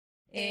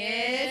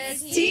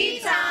It's tea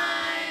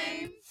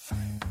time!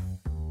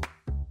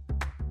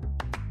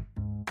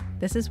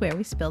 This is where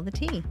we spill the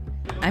tea.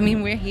 I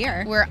mean, we're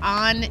here. We're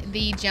on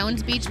the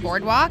Jones Beach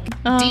Boardwalk.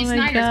 Oh Dee my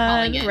Snyder's God.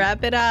 calling in.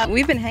 Wrap it up.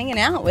 We've been hanging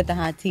out with the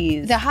hot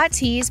teas. The hot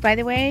teas, by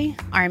the way,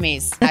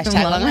 Armies. Hashtag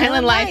Long Long Island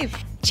Island Life.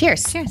 Life.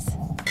 Cheers. Cheers.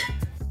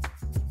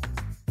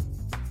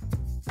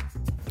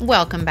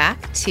 Welcome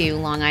back to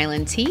Long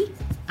Island Tea.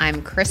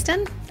 I'm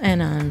Kristen.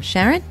 And I'm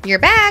Sharon. You're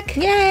back.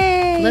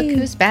 Yay! Look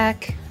who's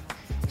back.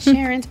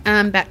 Sharon.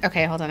 Back.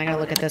 Okay, hold on. I gotta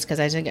look at this because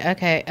I didn't.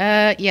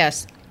 Okay.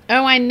 Yes.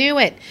 Oh, I knew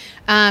it.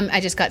 I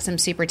just got some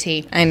super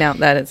tea. I know,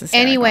 that is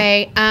hysterical.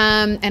 Anyway,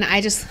 and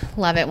I just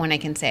love it when I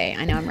can say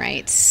I know I'm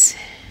right.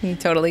 You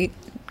totally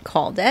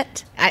called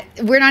it.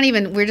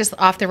 We're just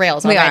off the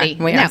rails already.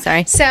 We are,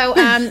 sorry. So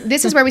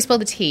this is where we spill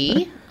the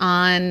tea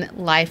on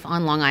life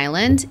on Long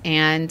Island,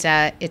 and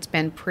it's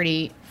been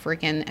pretty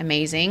freaking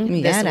amazing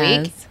Yeah, this it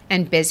week has.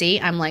 and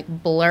busy. I'm like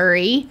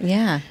blurry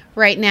Yeah.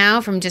 right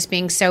now from just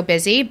being so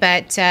busy,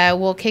 but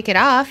we'll kick it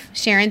off.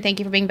 Sharon, thank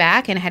you for being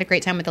back, and I had a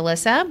great time with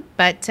Alyssa.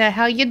 But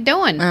how you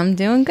doing? I'm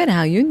doing good.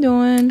 How you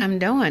doing? I'm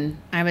doing.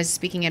 I was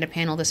speaking at a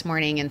panel this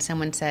morning, and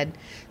someone said,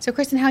 "So,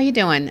 Kristen, how you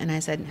doing?" And I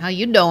said, "How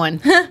you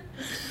doing?"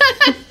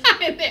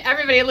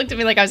 Everybody looked at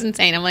me like I was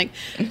insane. I'm like,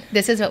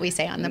 "This is what we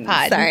say on the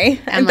pod."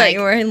 Sorry. I I'm thought like, you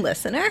were a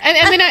listener.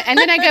 and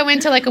then I go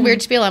into like a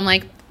weird spiel. I'm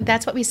like,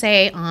 "That's what we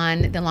say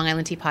on the Long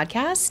Island Tea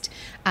podcast,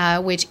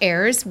 which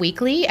airs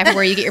weekly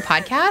everywhere you get your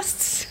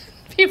podcasts."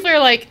 People are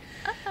like,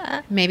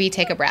 "Maybe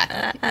take a breath."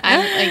 I'm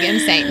like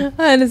insane.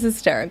 That is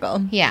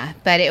hysterical. Yeah,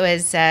 but it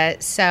was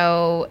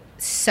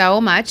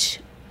so much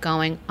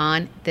going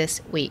on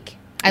this week.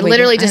 I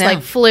literally just I know.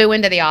 like flew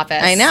into the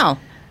office. I know.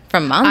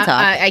 From Montauk.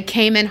 I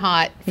came in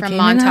hot You from came in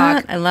Montauk.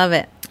 hot? I love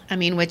it. I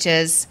mean, which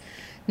is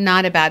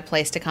not a bad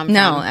place to come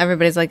No, from.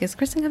 everybody's like, is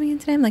Kristen coming in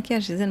today? I'm like, yeah,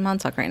 she's in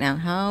Montauk right now.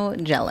 How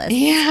jealous.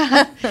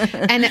 Yeah,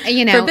 and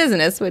you know, For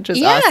business, which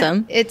was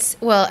awesome.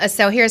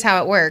 So here's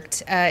how it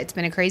worked. It's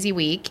been a crazy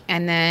week,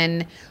 and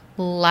then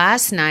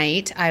last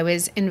night I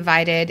was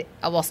invited.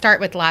 We'll start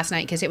with last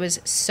night because it was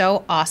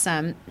so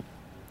awesome.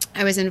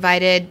 I was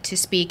invited to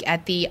speak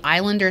at the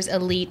Islanders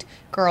Elite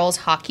Girls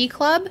Hockey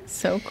Club.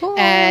 So cool.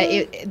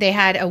 They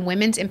had a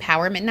women's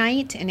empowerment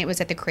night, and it was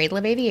at the Cradle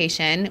of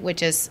Aviation,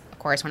 which is, of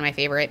course, one of my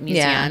favorite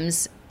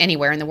museums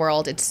anywhere in the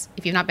world. It's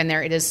if you've not been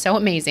there, it is so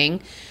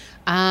amazing.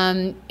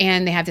 And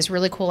they have this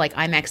really cool like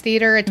IMAX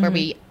theater. It's where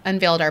we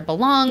unveiled our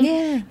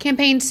Belong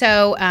campaign.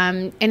 So,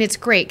 and it's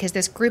great because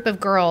this group of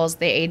girls,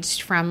 they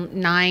aged from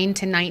 9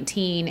 to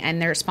 19,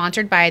 and they're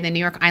sponsored by the New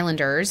York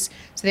Islanders.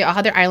 So they all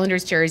had their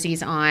Islanders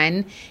jerseys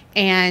on.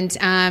 And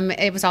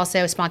it was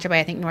also sponsored by,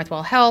 I think,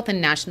 Northwell Health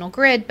and National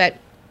Grid. But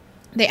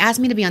they asked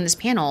me to be on this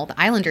panel. The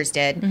Islanders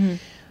did,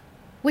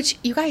 which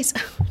you guys,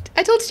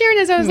 I told Sharon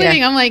as I was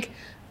leaving, I'm like,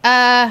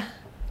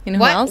 you know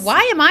who else?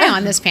 why am I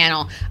on this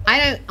panel? I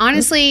don't,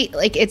 honestly,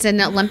 like, it's an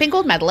Olympic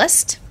gold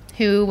medalist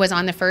who was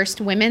on the first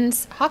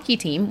women's hockey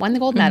team, won the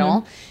gold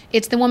medal.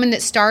 It's the woman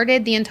that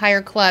started the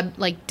entire club,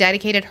 like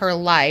dedicated her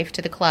life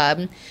to the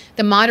club.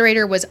 The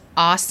moderator was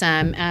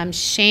awesome.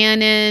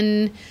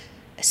 Shannon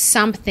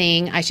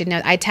something, I should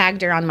know. I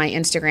tagged her on my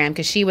Instagram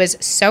because she was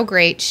so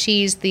great.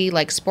 She's the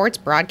like sports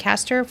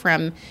broadcaster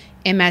from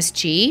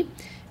MSG.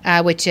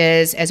 Which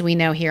is, as we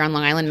know here on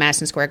Long Island,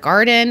 Madison Square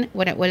Garden.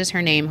 What is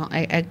her name?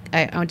 I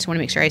just want to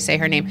make sure I say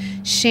her name.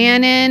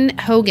 Shannon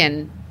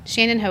Hogan.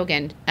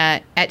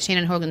 At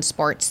Shannon Hogan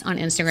Sports on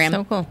Instagram.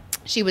 So cool.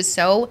 She was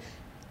so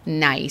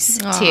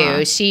nice Aw.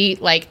 too. She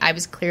I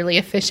was clearly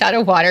a fish out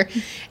of water,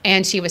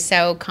 and she was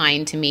so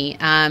kind to me.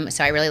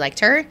 So I really liked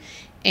her.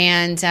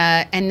 And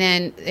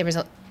then it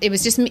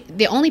was just me,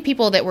 the only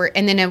people that were,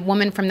 and then a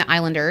woman from the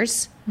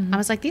Islanders. I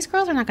was like, these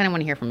girls are not going to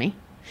want to hear from me.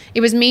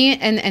 It was me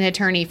and an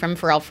attorney from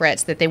Pharrell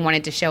Fritz that they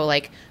wanted to show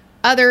like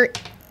other,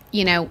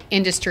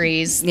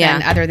 industries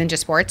than other than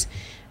just sports.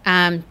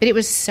 But it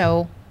was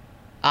so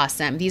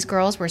awesome. These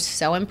girls were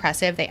so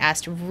impressive. They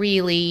asked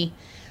really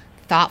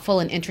thoughtful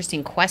and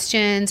interesting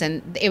questions.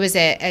 And it was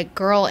a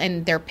girl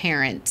and their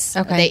parents.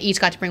 Okay. They each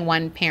got to bring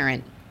one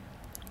parent.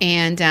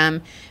 And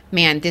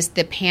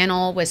the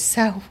panel was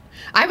so,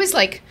 I was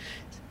like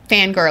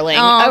fangirling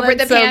over the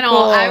that's so panel. cool.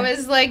 I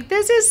was like,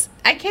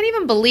 I can't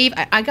even believe,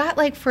 I got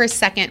like for a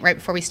second right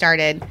before we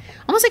started,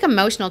 almost like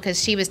emotional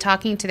because she was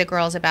talking to the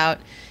girls about,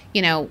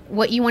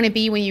 what you want to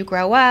be when you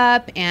grow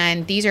up.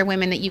 And these are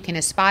women that you can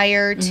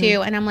aspire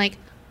to. And I'm like,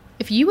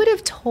 if you would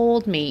have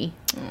told me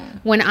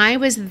when I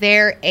was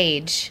their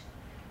age,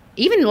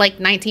 even like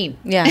 19,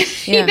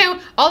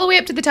 all the way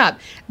up to the top,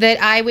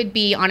 that I would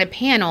be on a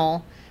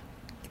panel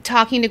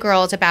talking to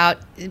girls about,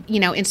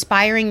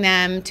 inspiring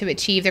them to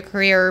achieve their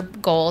career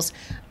goals.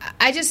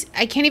 I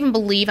can't even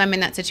believe I'm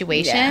in that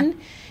situation.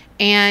 Yeah.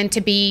 And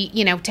to be,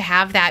 to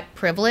have that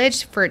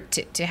privilege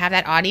to have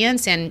that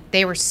audience. And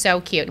they were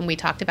so cute. And we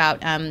talked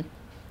about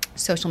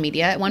social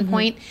media at one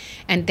point,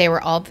 and the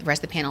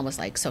rest of the panel was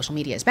like, social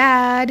media is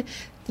bad.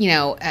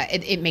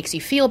 It makes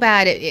you feel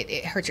bad.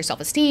 It hurts your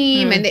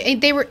self-esteem.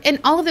 And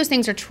all of those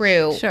things are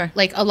true. Sure.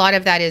 Like a lot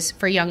of that is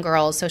for young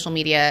girls. Social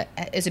media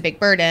is a big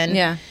burden.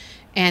 Yeah.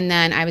 And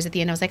then I was at the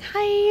end, I was like,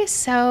 hi,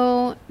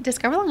 so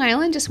Discover Long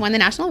Island just won the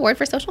National Award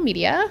for Social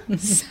Media.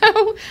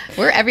 So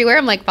we're everywhere.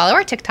 I'm like, follow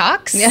our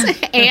TikToks.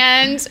 Yeah.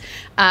 And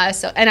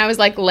I was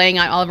like laying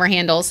out all of our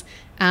handles.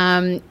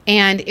 And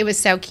it was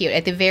so cute.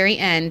 At the very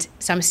end,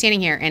 so I'm standing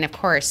here, and of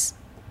course,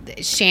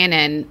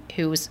 Shannon,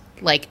 who's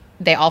like,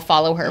 they all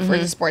follow her for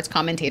the sports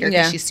commentator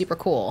because she's super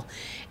cool.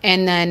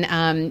 And then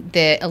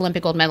the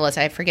Olympic gold medalist,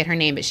 I forget her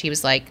name, but she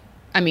was like,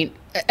 I mean,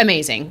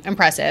 amazing,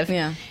 impressive.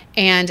 Yeah.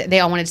 And they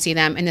all wanted to see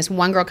them. And this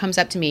one girl comes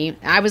up to me.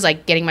 I was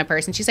like getting my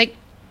purse, and she's like,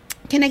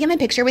 can I get my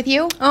picture with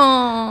you?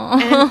 Oh.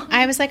 And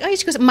I was like, oh,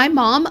 she goes, my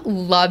mom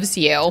loves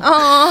you. Oh.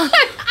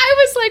 I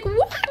was like,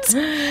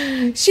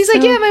 what? She's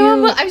like, yeah, my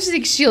mom. I was just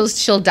like,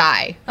 she'll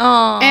die.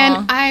 Oh.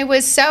 And I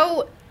was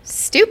so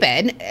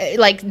stupid,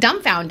 like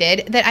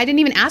dumbfounded, that I didn't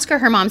even ask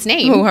her mom's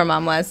name. Who her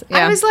mom was.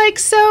 Yeah. I was like,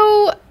 so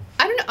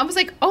I don't know. I was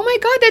like, oh my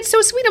God, that's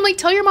so sweet. I'm like,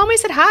 tell your mom I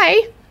said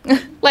hi.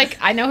 Like,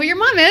 I know who your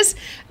mom is.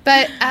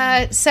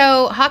 But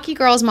so Hockey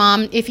Girl's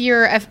mom, if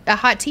you're a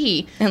hot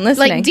tea, and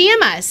listening, like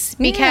DM us,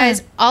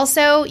 because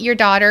also your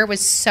daughter was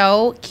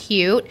so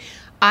cute.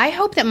 I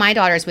hope that my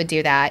daughters would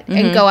do that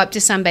and go up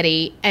to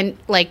somebody and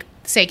like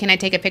say, can I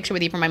take a picture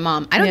with you for my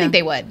mom? I don't think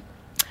they would.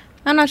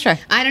 I'm not sure.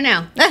 I don't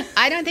know.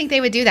 I don't think they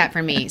would do that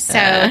for me. So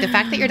the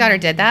fact that your daughter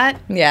did that.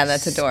 Yeah,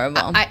 that's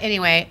adorable.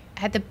 Anyway, I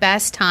had the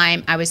best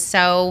time. I was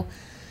so,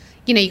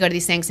 you go to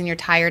these things and you're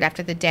tired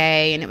after the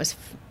day, and it was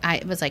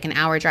like an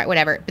hour drive,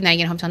 whatever. But then I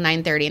get home till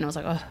 9:30, and I was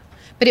like, oh.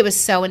 But it was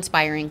so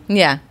inspiring.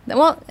 Yeah.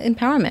 Well,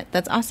 empowerment.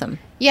 That's awesome.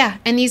 Yeah.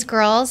 And these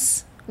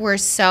girls were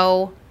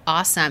so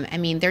awesome. I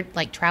mean, they're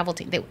like travel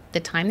team. The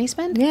time they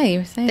spend. Yeah, you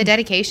were saying. The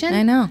dedication.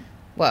 I know.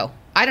 Whoa.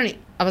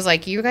 I was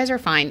like, you guys are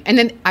fine. And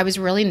then I was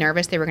really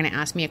nervous they were going to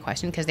ask me a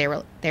question, because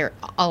a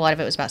lot of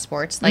it was about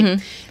sports. Like,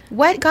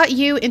 what got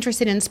you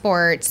interested in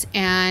sports?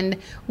 And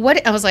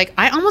what, I was like,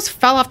 I almost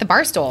fell off the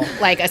bar stool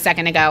like a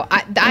second ago.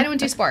 I don't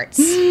do sports.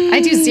 I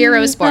do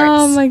zero sports.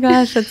 Oh my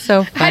gosh, that's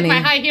so funny. I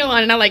had my high heel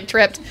on and I like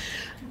tripped.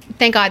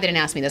 Thank God they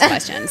didn't ask me those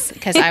questions,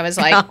 because I was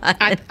like,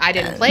 I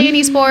didn't play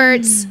any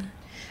sports.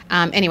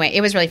 Anyway,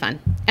 it was really fun.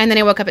 And then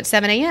I woke up at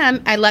 7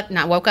 a.m. I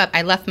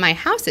left my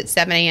house at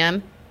 7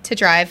 a.m. to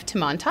drive to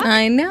Montauk.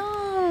 I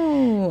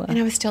know. And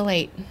I was still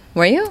late.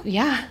 Were you?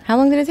 Yeah. How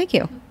long did it take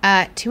you?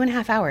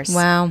 2.5 hours.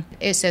 Wow.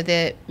 So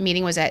the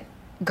meeting was at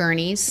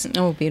Gurney's.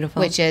 Oh,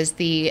 beautiful. Which is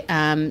it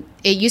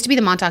used to be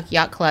the Montauk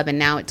Yacht Club, and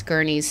now it's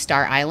Gurney's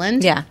Star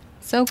Island. Yeah.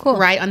 So cool.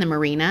 Right on the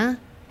marina.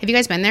 Have you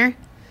guys been there?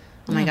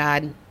 Oh my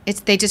God.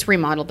 They just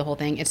remodeled the whole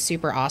thing. It's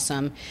super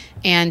awesome.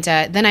 And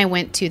then I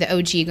went to the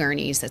OG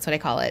Gurney's. That's what I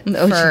call it.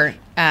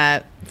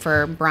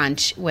 For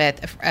brunch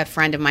with a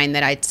friend of mine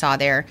that I saw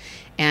there.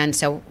 And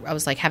so I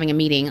was like having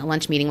a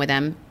lunch meeting with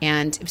them,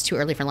 and it was too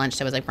early for lunch,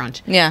 so it was like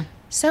brunch. Yeah.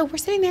 So we're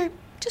sitting there,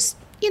 just,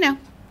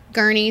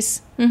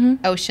 Gurney's,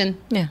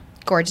 ocean. Yeah.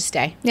 Gorgeous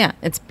day. Yeah.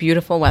 It's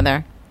beautiful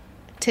weather.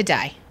 To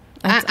die.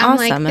 That's I'm awesome.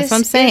 like, That's what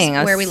I'm saying.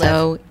 where we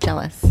so live.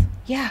 Jealous.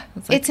 Yeah.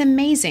 It's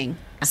amazing.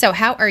 So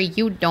how are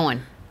you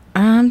doing?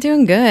 I'm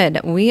doing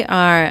good. We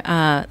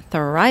are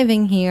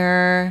thriving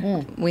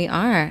here. We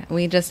are.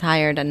 We just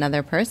hired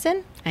another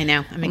person. I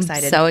know. I'm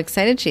excited. So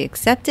excited. She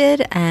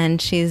accepted,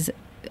 and she's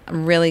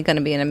really going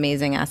to be an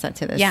amazing asset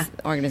to this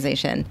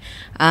organization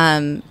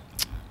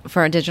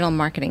for a digital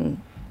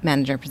marketing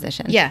manager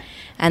position. Yeah.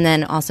 And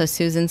then also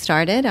Susan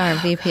started, our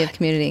VP of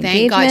Community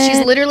Thank Engagement. God.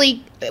 She's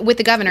literally with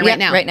the governor right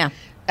now. Right now.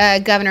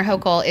 Governor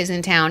Hochul is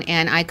in town,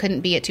 and I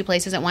couldn't be at two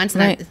places at once.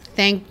 And Right.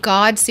 thank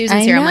God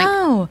Susan's I here. know.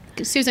 I'm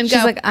like, Susan, She's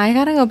go. like, I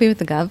got to go be with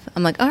the gov.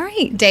 I'm like, all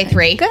right. Day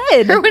 3.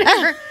 Good. Or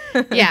whatever.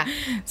 Yeah.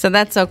 So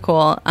that's so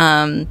cool.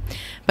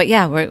 But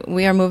yeah,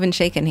 we are moving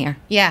shaking here.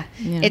 Yeah.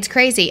 It's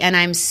crazy. And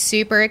I'm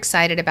super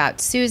excited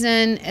about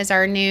Susan as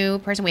our new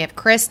person. We have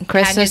Chris.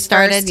 Chris had has his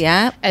started, first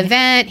yeah.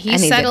 event. He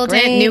And he did settled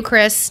great. in. New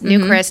Chris,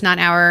 not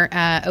our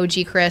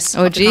OG Chris.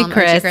 We'll have to call him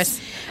Chris. OG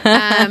Chris.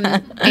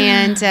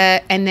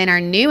 And then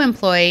our new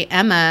employee,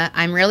 Emma,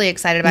 I'm really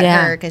excited about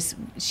Yeah. her, because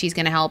she's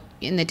going to help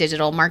in the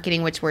digital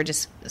marketing, which we're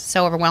just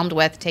so overwhelmed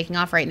with, taking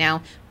off right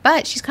now.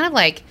 But she's kind of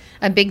like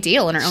a big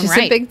deal in her own She's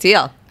right. a big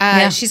deal.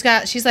 Yeah. She's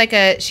like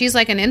an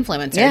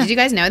influencer. Yeah. Did you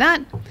guys know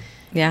that?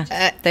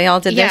 Yeah. They all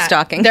did their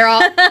stalking. They're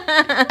all.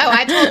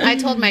 I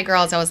told my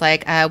girls, I was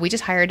like, we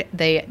just hired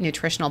the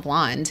nutritional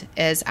blonde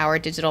as our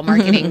digital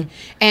marketing,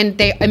 and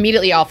they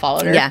immediately all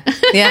followed her. Yeah.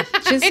 Yeah.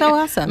 She's so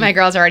awesome. My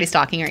girls are already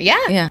stalking her. Yeah.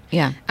 Yeah.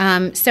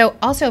 Yeah. So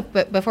also,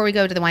 but before we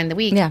go to the wine of the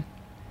week,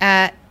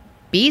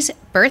 B's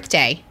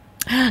birthday.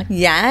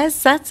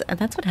 Yes, that's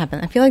what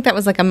happened. I feel like that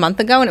was like a month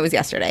ago, and it was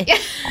yesterday.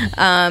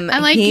 I'm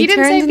like, he you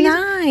didn't say turned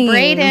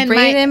B's 9.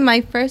 Braden,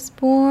 my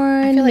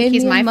firstborn. I feel like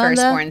he's maybe my a mother.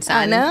 firstborn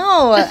son.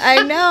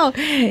 I know.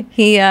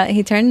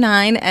 He turned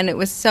 9, and it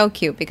was so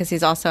cute because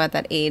he's also at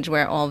that age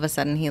where all of a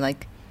sudden he I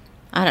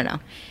don't know,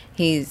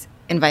 he's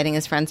inviting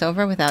his friends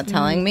over without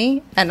telling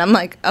me, and I'm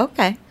like,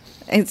 okay.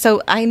 And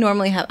so I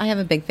have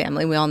a big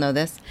family. We all know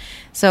this.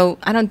 So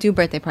I don't do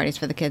birthday parties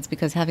for the kids,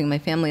 because having my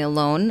family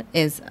alone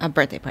is a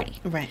birthday party.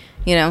 Right.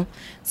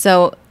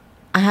 So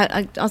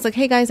I was like,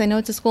 hey guys, I know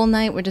it's a school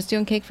night. We're just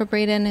doing cake for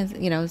Braden. His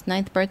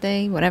 9th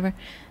birthday, whatever.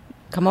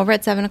 come over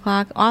at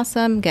 7:00.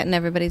 Awesome. Getting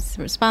everybody's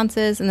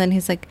responses. And then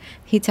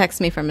he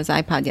texts me from his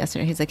iPod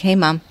yesterday. He's like, hey,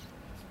 Mom,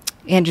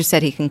 Andrew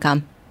said he can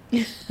come.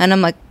 And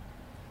I'm like,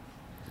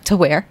 to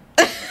where?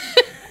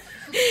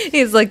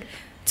 He's like,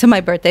 to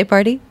my birthday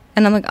party.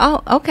 And I'm like,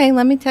 oh, okay,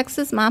 let me text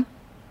his mom.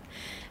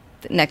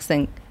 The next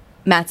thing,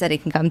 Matt said he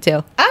can come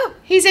too. Oh,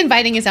 he's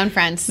inviting his own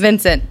friends.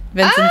 Vincent's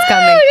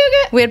coming.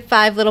 We had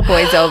 5 little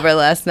boys over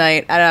last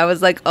night, and I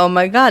was like, oh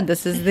my God,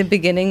 this is the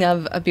beginning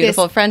of a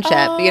beautiful friendship.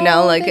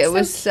 It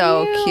was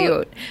so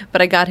cute.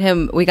 But we got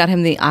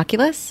him the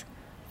Oculus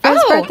for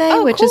his birthday,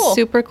 which is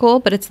super cool,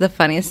 but it's the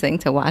funniest thing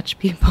to watch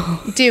people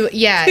do.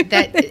 Yeah,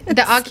 that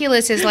the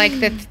Oculus is like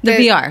the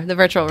VR, the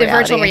virtual reality. The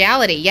virtual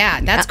reality,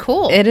 yeah, that's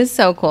cool. It is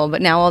so cool.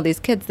 But now all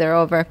these kids, they're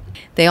over.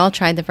 They all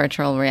tried the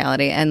virtual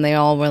reality, and they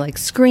all were like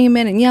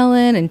screaming and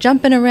yelling and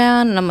jumping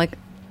around. And I'm like,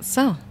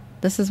 so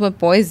this is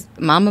what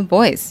mama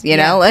boys, you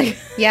know, like.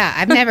 Yeah,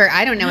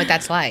 I don't know what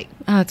that's like.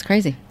 Oh, it's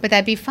crazy. But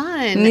that'd be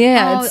fun.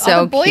 Yeah, it's so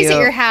all the boys cute. At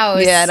your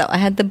house. Yeah, I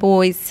had the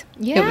boys.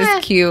 Yeah. It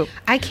was cute.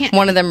 I can't.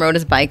 One of them rode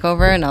his bike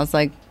over, and I was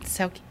like,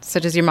 so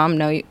does your mom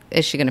know,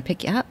 is she going to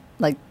pick you up?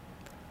 Like,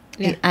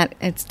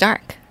 it's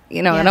dark.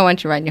 I don't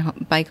want you riding your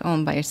bike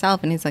home by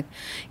yourself. And he's like,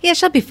 yeah,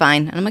 she'll be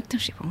fine. And I'm like, no,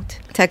 she won't.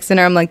 Texting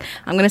her, I'm like,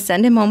 I'm going to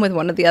send him home with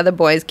one of the other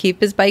boys.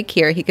 Keep his bike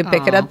here. He can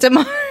pick it up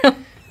tomorrow.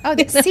 Oh,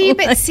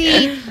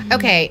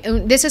 okay.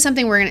 This is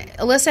something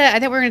Alyssa, I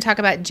think we're going to talk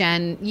about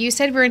Jen. You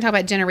said we were going to talk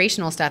about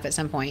generational stuff at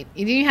some point.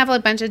 Do you have a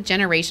bunch of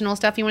generational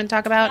stuff you want to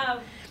talk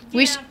about?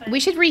 We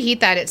should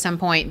reheat that at some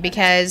point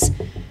because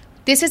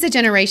this is a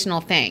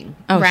generational thing,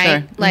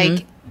 right? Sure.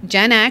 Like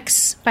Gen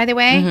X, by the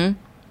way,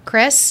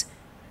 Chris,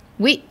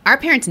 our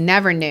parents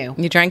never knew.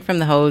 You drank from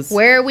the hose.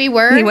 Where we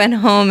were. We went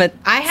home at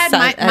I had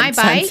my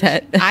bike.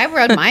 Sunset. I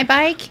rode my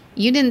bike.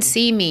 You didn't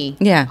see me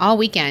all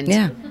weekend.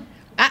 Yeah.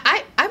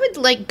 I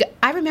would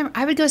I remember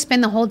I would go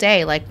spend the whole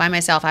day by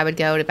myself. I would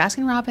go to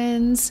Baskin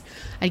Robbins.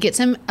 I'd get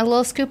a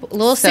little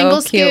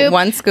single scoop.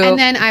 One scoop. And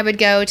then I would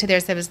go to there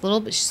was this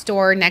little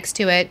store next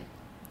to it.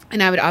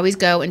 And I would always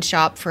go and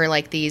shop for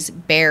these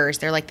bears.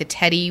 They're like the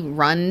Teddy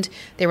Rund.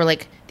 They were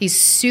like these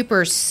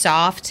super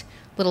soft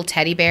little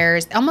teddy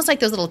bears, almost like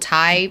those little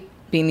Thai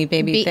Beanie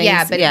Baby things.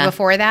 Yeah, but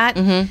before that.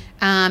 And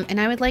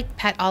I would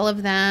pet all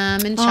of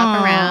them and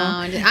shop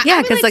around.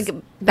 Yeah, because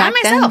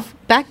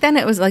back then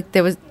it was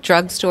there was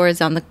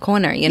drugstores on the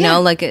corner, you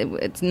know,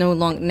 it's no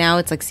longer, now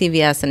it's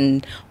CVS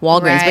and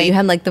Walgreens, but you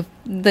had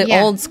the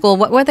old school,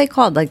 what were they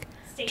called?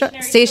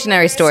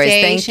 Stationery stores.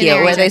 Thank you.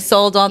 Where they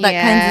sold all that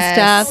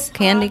kinds of stuff.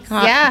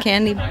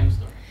 Candy.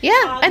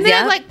 Yeah. And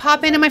then I'd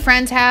pop into my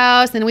friend's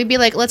house and we'd be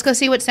like, let's go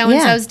see what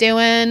so-and-so's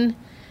doing.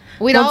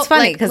 It's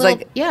funny because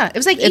it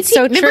was like it's E.T.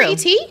 so Remember true.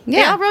 E.T.?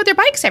 They all rode their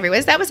bikes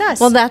everywhere. That was us.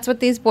 Well, that's what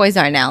these boys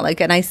are now.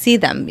 And I see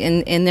them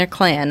in their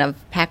clan of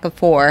pack of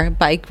 4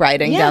 bike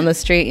riding down the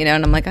street,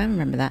 and I'm like, I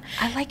remember that.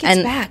 I like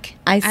it's back.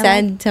 I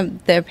said to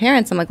their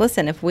parents, I'm like,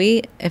 listen, if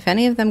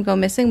any of them go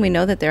missing, we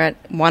know that they're at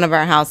one of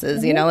our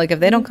houses, if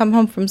they don't come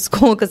home from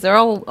school, because they're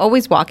all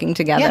always walking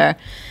together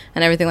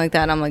and everything like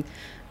that. I'm like,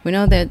 we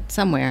know they're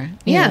somewhere.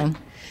 You know.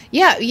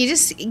 Yeah, you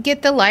just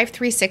get the Life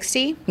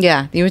 360.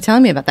 Yeah, you were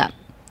telling me about that.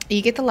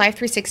 You get the Life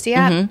 360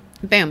 app.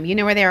 Boom. You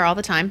know where they are all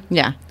the time.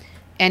 Yeah.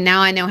 And now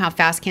I know how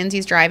fast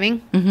Kenzie's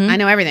driving. I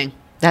know everything.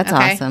 That's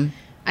awesome.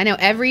 I know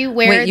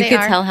everywhere Wait, you they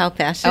can are. tell how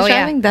fast she's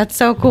driving? Yeah. That's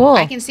so cool.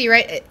 I can see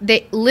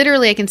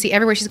I can see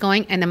everywhere she's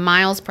going and the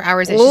miles per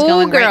hour that she's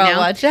going girl, right now.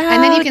 Watch out.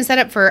 And then you can set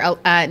up for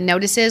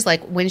notices,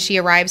 when she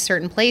arrives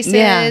certain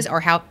places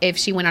or if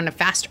she went on a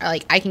fast,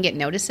 I can get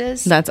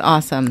notices. That's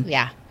awesome.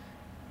 Yeah.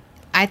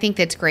 I think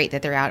that's great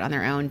that they're out on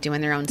their own,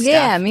 doing their own stuff.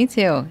 Yeah, me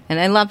too. And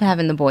I loved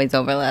having the boys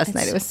over last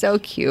night. It was so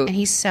cute. And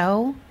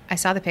I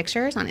saw the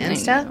pictures on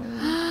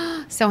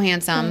Insta. So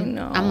handsome. I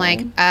know. I'm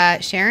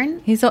like, Sharon?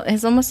 He's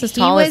almost as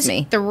tall as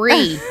me. He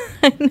was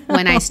 3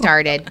 when I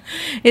started.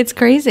 It's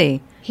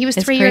crazy. He was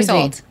 3 years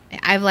old.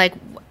 I've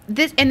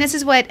this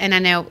is what, and I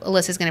know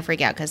Alyssa's going to freak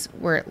out because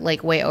we're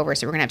way over,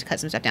 so we're going to have to cut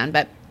some stuff down.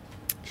 But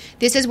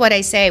this is what I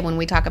say when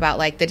we talk about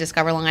the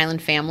Discover Long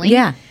Island family.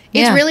 Yeah.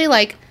 It's really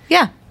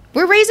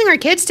we're raising our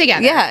kids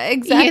together. Yeah,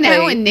 exactly.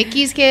 And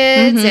Nikki's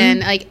kids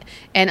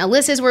and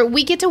Alyssa's, where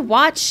we get to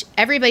watch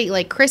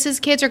everybody,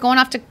 Chris's kids are going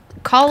off to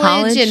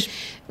college. And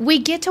we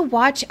get to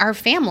watch our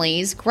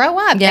families grow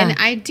up. Yeah. And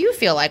I do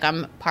feel like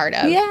I'm part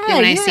of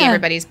when I see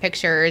everybody's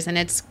pictures. And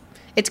it's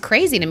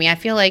crazy to me. I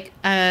feel like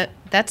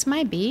that's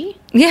my B.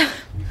 Yeah.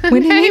 What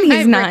do you mean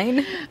he's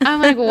 9?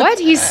 I'm like, what?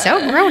 He's so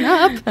grown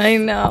up. I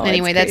know.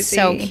 Anyway, that's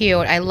so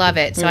cute. I love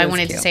it. So I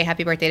wanted to say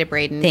happy birthday to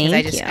Braden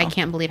because I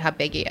can't believe how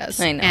big he is.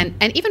 I know.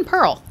 And even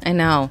Pearl. I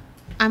know.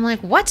 I'm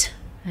like, what?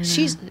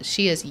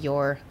 She is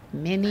your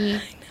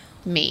mini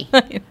me.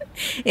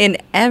 In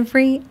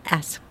every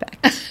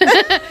aspect.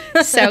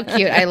 So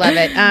cute. I love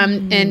it.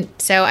 And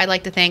so I'd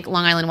like to thank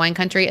Long Island Wine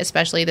Country,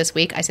 especially this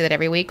week. I say that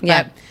every week.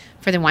 Yeah. But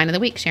for the wine of the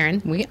week,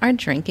 Sharon. We are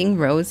drinking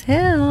Rose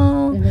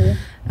Hill.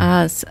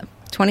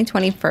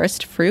 2020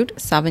 First Fruit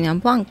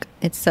Sauvignon Blanc.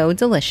 It's so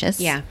delicious.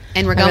 Yeah.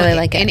 And we're I going really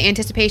like in it.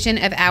 anticipation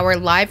of our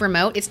live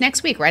remote. It's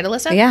next week, right,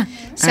 Alyssa? Yeah.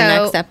 So Our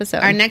next episode.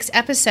 Our next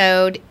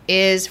episode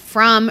is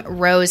from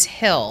Rose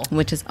Hill.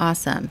 Which is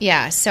awesome.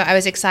 Yeah, so I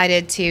was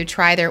excited to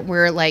try their.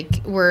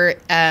 We're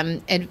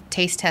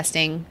taste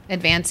testing,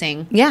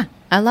 advancing. Yeah,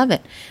 I love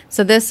it.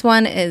 So this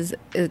one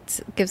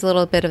gives a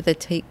little bit of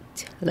the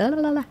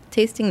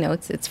tasting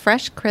notes. It's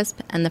fresh,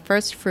 crisp, and the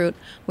first fruit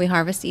we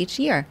harvest each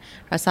year.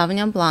 Our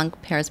Sauvignon Blanc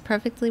pairs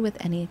perfectly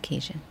with any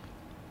occasion.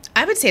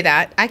 I would say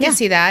that. I can Yeah.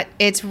 see that.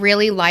 It's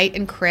really light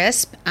and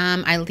crisp.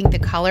 I think the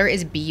color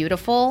is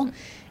beautiful.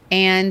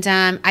 And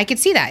I could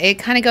see that. It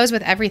kind of goes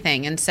with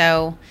everything. And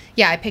so,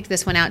 yeah, I picked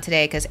this one out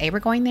today because, we're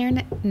going there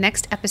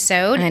next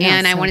episode. I know,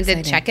 and I so wanted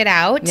exciting. to check it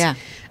out. Yeah.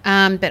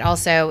 But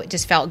also, it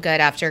just felt good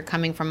after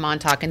coming from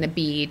Montauk and the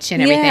beach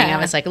and everything. Yeah.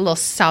 I was like a little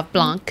Sauv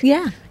Blanc.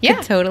 Yeah. Yeah.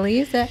 Could totally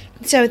use it.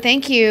 So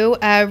thank you,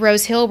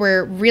 Rose Hill.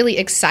 We're really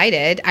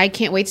excited. I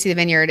can't wait to see the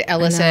vineyard.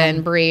 Alyssa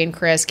and Bree and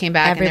Chris came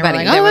back Everybody,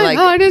 and they they were were like- like,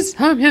 "Oh my God, it's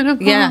so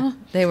beautiful." Yeah.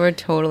 They were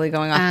totally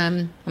going off.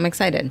 I'm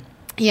excited.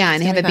 Yeah,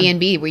 and they have a gonna be fun.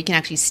 B&B where you can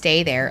actually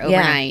stay there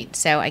overnight.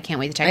 So I can't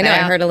wait to check I know.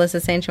 that I out. heard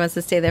Alyssa saying she wants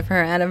to stay there for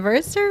her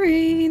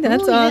anniversary.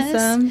 That's Oh, yes.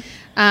 awesome.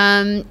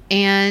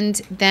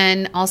 And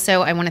then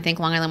also I want to thank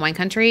Long Island Wine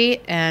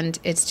Country. And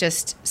it's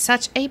just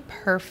such a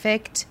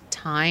perfect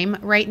time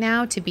right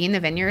now to be in the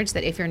vineyards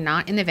that if you're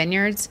not in the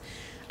vineyards,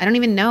 I don't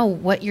even know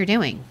what you're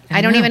doing.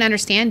 I don't know. even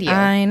understand you.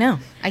 I know.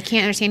 I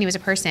can't understand you as a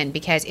person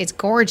because it's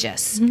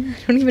gorgeous. I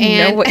don't even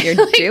know what you're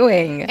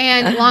doing.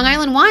 And Long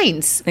Island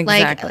wines.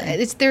 Exactly.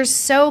 Like, they're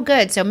so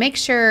good. So make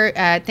sure,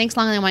 thanks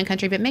Long Island Wine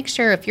Country, but make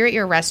sure if you're at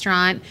your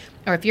restaurant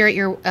or if you're at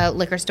your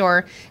liquor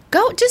store,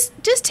 go just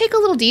take a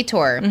little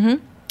detour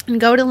and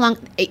go to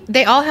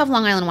they all have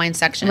Long Island wine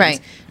sections. Right.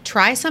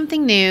 Try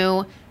something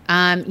new.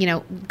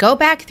 Go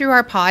back through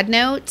our pod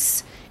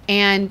notes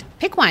and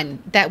pick one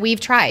that we've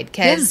tried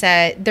because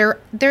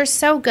they're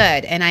so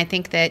good. And I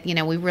think that,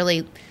 we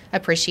really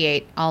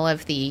appreciate all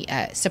of the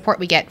support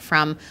we get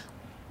from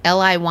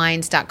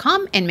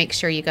liwines.com, and make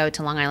sure you go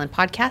to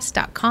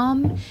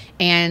longislandpodcast.com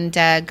and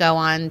go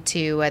on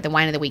to the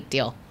Wine of the Week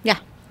deal. Yeah.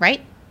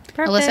 Right?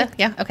 Perfect. Alyssa?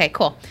 Yeah? Okay,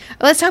 cool.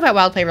 Let's talk about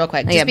Wild Play real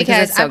quick. Just Yeah, because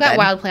because it's so I've got good.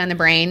 Wild Play on the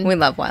brain. We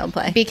love Wild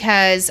Play.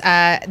 Because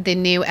the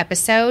new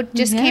episode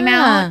just came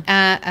out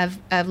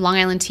of Long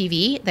Island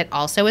TV that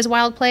also is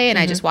Wild Play, and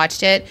I just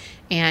watched it.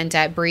 And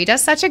Brie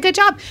does such a good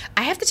job.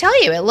 I have to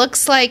tell you, it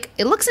looks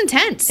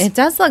intense. It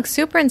does look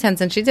super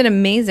intense, and she did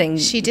amazing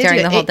She did during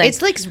do the it. whole thing.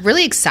 It's like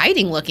really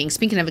exciting looking.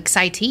 Speaking of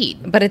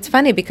excited, But it's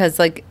funny because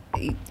like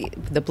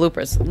the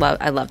bloopers,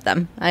 I love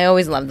them. I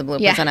always love the bloopers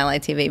Yeah. on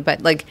LITV.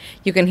 But like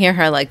you can hear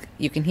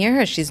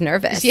her, she's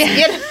nervous. Yeah.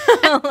 You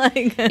know?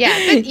 Like,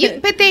 yeah,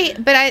 but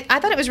I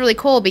thought it was really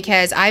cool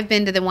because I've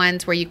been to the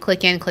ones where you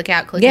click in, click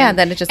out, click in. Yeah,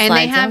 then it just and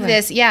they slides have over.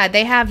 this. Yeah,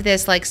 they have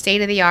this like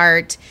state of the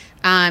art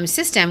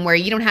system where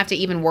you don't have to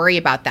even worry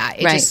about that.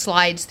 It Right. just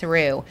slides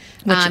through.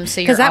 So because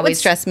you're that would always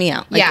stress me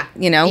out. Like, Yeah.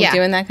 Yeah.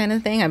 doing that kind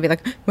of thing. I'd be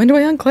like, when do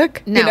I unclick?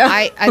 No, You know?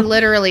 I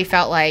literally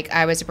felt like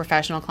I was a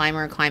professional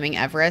climber climbing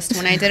Everest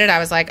when I did it. I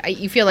was like,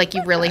 you feel like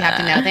you really have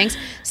to know things.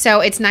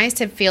 So it's nice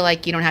to feel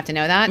like you don't have to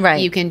know that.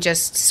 Right. You can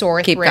just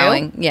soar keep through.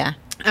 going. Yeah.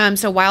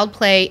 So Wild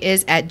Play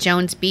is at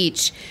Jones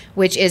Beach,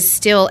 which is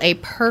still a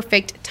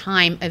perfect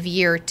time of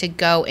year to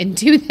go and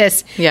do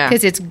this. Yeah.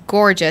 Because it's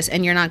gorgeous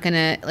and you're not going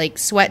to like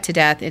sweat to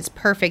death. It's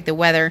perfect, the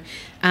weather.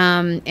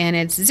 And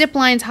it's zip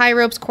lines, high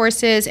ropes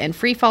courses, and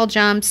free fall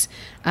jumps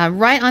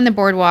right on the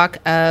boardwalk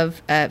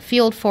of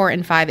Field 4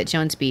 and 5 at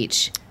Jones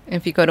Beach.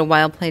 If you go to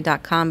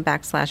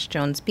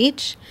wildplay.com/Jones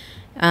Beach,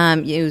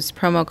 use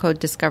promo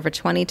code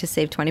Discover20 to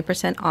save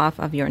 20% off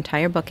of your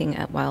entire booking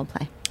at Wild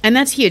Play. And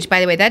that's huge,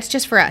 by the way. That's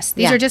just for us.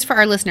 These Yeah. are just for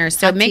our listeners.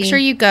 So Happy- make sure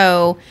you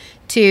go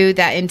to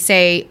that and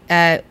say,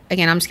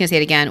 again, I'm just going to say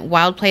it again,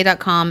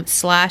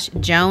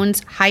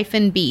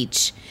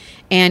 wildplay.com/Jones-Beach.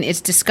 And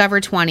it's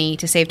Discover20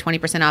 to save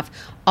 20% off.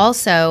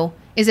 Also,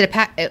 is it a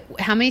pack?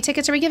 How many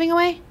tickets are we giving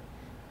away?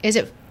 Is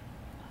it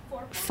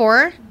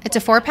 4? It's a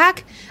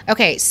 4-pack?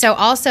 Okay. So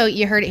also,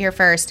 you heard it here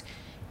first.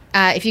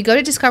 If you go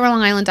to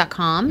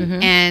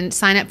discoverlongisland.com and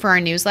sign up for our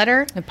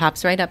newsletter, It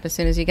pops right up as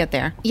soon as you get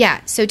there. yeah,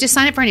 so just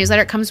sign up for our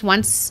newsletter. It comes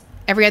once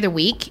every other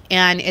week,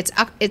 and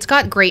it's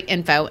got great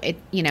info.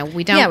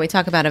 We don't We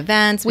talk about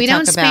events. we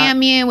don't talk about,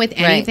 spam you with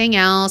Right. anything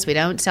else. We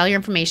don't sell your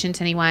information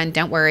to anyone.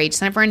 Don't worry. Just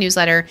sign up for our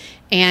newsletter,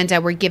 and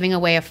we're giving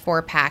away a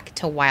 4-pack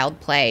to Wild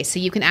Play. So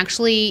you can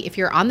actually, if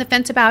you're on the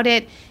fence about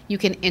it, you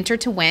can enter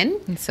to win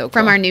It's so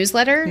from cool. our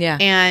newsletter, Yeah.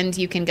 and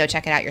you can go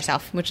check it out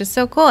yourself. Which is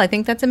so cool. I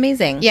think that's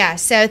amazing. Yeah,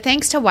 so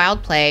thanks to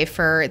Wild Play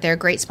for their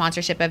great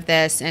sponsorship of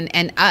this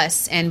and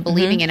us and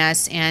believing in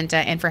us and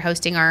for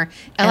hosting our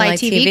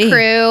LITV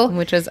crew.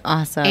 Which is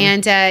awesome.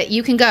 And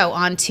you can go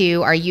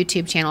onto our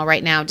YouTube channel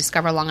right now,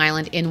 Discover Long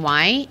Island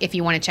NY, if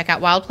you want to check out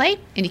Wild Play,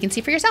 and you can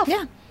see for yourself.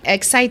 Yeah.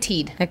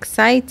 Excited.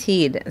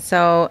 Excited.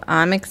 So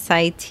I'm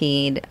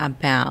excited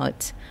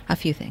about a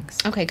few things.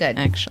 Okay, good.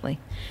 Actually.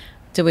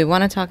 Do we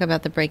want to talk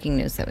about the breaking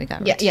news that we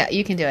got? Yeah, Rich? yeah,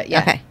 you can do it. Yeah.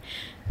 Okay.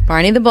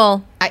 Barney the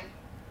Bull.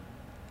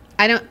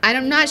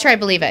 I'm not sure I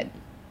believe it.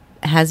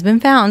 has been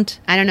found.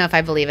 I don't know if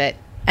I believe it.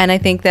 And I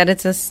think that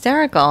it's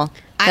hysterical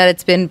that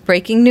it's been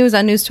breaking news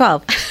on News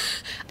 12.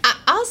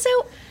 Also,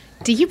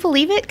 do you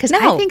believe it? Because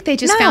No. I think they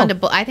just found a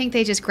bull. I think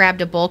they just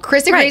grabbed a bull.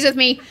 Chris agrees Right. with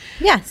me.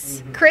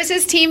 Yes.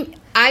 Chris's team,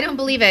 I don't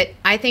believe it.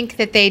 I think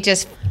that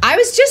I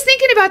was just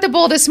thinking about the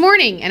bull this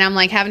morning, and I'm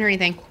like, haven't heard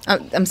anything.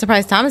 I'm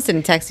surprised Thomas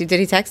didn't text you. Did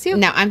he text you?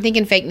 No, I'm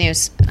thinking fake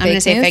news. I'm going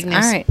to say fake news.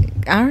 All right.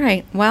 All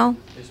right. Well,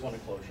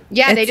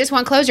 Yeah, they just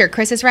want closure.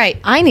 Chris is right.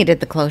 I needed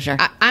the closure.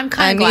 I'm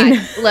kind of I mean-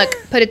 glad.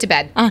 Look, put it to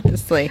bed.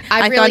 Honestly.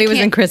 I really thought he was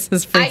can't- in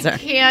Chris's freezer. I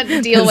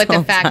can't deal with the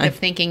whole fact time. of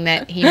thinking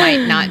that he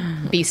might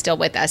not be still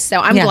with us.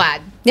 So I'm Yeah.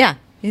 glad. Yeah.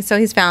 So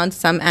he's found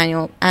some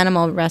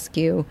animal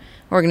rescue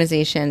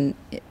organization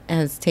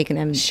has taken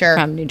him Sure.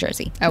 from New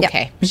Jersey.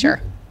 Okay,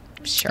 sure.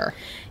 Sure.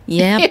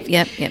 Yep.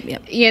 Yep.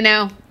 You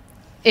know,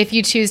 if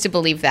you choose to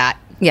believe that,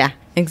 Yeah,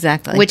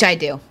 exactly. which I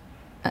do.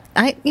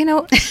 I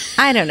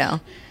don't know.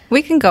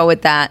 We can go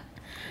with that.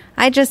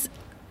 I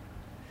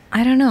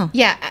don't know.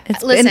 Yeah,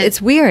 Listen,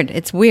 it's weird.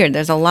 It's weird.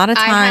 There's a lot of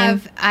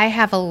time. I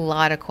have a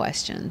lot of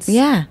questions.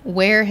 Yeah.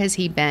 Where has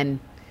he been?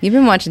 You've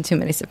been watching too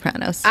many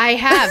Sopranos. I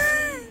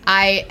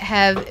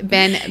have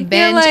been You're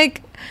binge.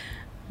 like,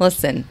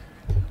 listen.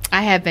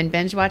 I have been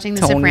binge watching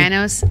The Tony.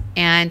 Sopranos,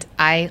 and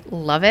I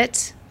love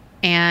it.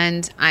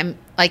 And I'm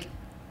like,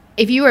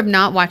 if you have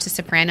not watched The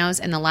Sopranos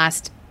in the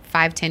last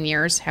 5-10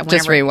 years,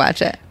 Just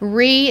rewatch it.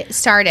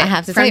 restart it. I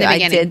have to from tell you, the I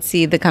beginning. did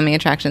see the coming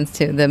attractions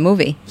to the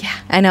movie. Yeah.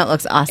 I know it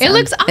looks awesome. It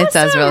looks awesome, It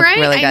does look right?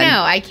 really good. I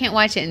know. I can't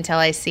watch it until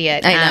I see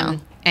it. I know.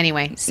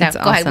 Anyway, so It's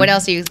go ahead. awesome. What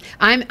else are you?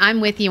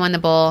 I'm with you on the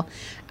bull.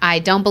 I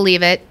don't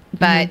believe it,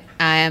 but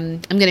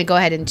I'm going to go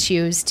ahead and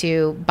choose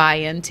to buy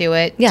into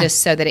it, Yeah.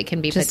 just so that it can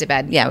be put to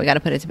bed. Yeah, we got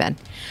to put it to bed.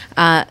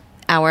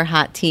 Our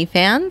hot tea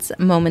fans,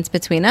 Moments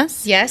Between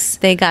Us. Yes.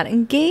 They got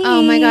engaged.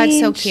 Oh my God,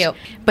 so cute.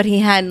 But he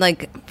had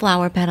like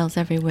flower petals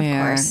everywhere.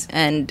 Of course.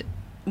 And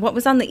what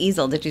was on the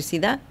easel? Did you see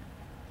that?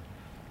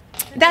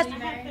 That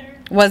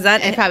Was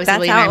that It probably that's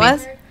was how it Maybe.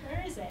 was?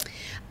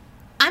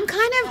 I'm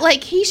kind of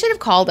like, he should have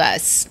called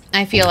us.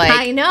 I feel like.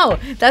 I know.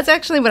 That's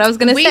actually what I was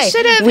going to We say.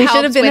 should have we should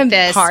helped have been with a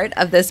this. part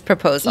of this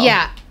proposal.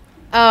 Yeah.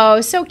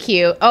 Oh, so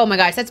cute. Oh my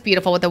gosh, that's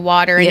beautiful with the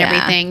water and Yeah.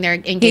 everything. Their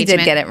engagement. He did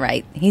get it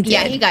right. He did.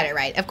 Yeah, he got it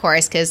right, of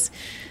course, because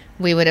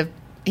we would have.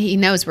 He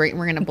knows we're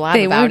going to blab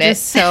They about were it.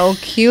 just so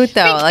cute,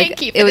 though. We can't like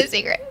keep it a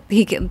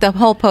secret. The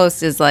whole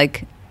post is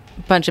like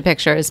a bunch of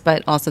pictures,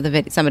 but also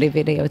somebody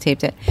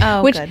videotaped it.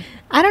 Oh, which good.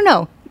 I don't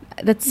know.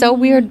 That's so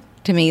weird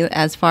to me.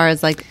 As far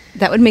as like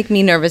that would make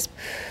me nervous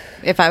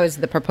if I was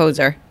the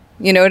proposer.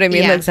 You know what I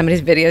mean? Yeah. Like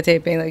somebody's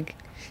videotaping. Like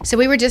So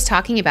we were just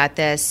talking about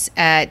this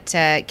at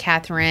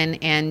Catherine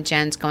and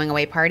Jen's going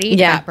away party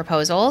Yeah. about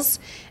proposals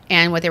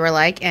and what they were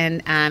like,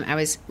 and I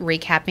was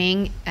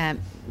recapping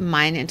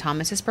mine and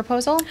Thomas's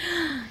proposal,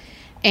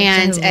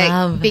 and I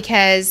love.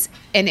 because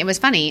it was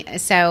funny.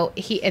 So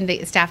he and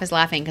the staff is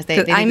laughing because they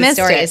 'Cause think I the missed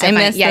story it. is so I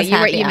funny. missed Yeah, this you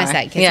happy missed hour.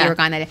 that because Yeah. you were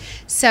gone that day.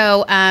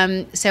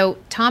 So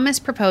Thomas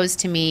proposed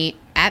to me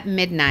at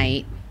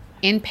midnight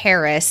in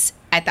Paris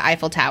at the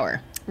Eiffel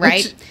Tower,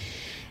 right?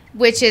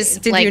 Which is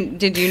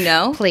did you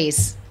know?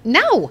 Please.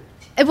 No.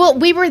 Well,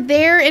 we were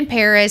there in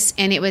Paris,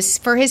 and it was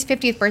for his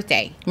 50th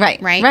birthday. Right,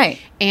 Right? right.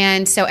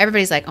 And so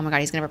everybody's like, oh, my God,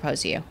 he's going to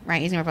propose to you.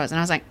 Right? He's going to propose. And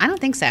I was like, I don't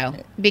think so.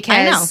 Because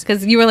I know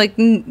because you were like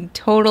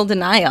total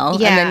denial,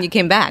 Yeah. and then you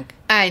came back.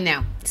 I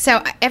know.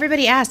 So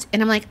everybody asked,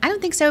 and I'm like, I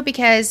don't think so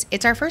because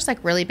it's our first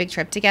like really big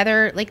trip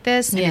together like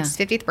this, and Yeah. it's his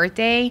 50th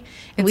birthday,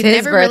 and It's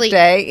his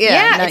birthday.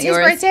 Yeah, not it's yours.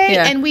 his birthday,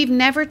 Yeah. and we've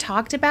never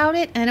talked about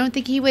it, and I don't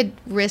think he would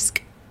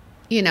risk,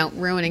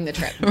 ruining the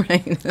trip.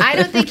 Right. I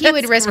don't think he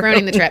would risk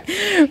ruining the trip.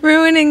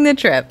 Ruining the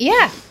trip.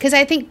 Yeah, because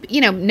I think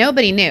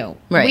nobody knew.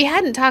 Right. We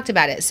hadn't talked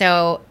about it,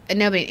 so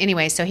nobody.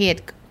 Anyway, so he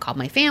had called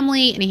my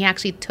family, and he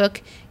actually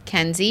took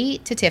Kenzie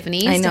to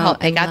Tiffany's I to know, help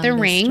I pick out the love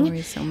this ring,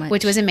 story so much.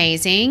 which was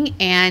amazing.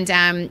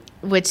 And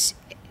which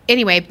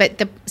anyway,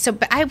 but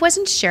I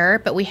wasn't sure,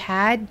 but we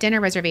had dinner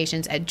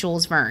reservations at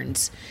Jules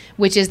Verne's,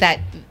 which is that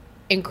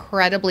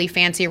incredibly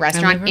fancy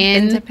restaurant never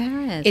in been to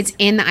Paris. It's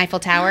in the Eiffel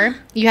Tower.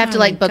 You have to Oh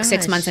like my book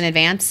 6 gosh. months in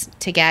advance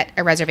to get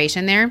a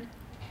reservation there.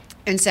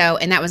 And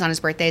that was on his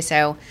birthday.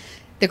 So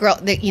the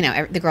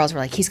girls were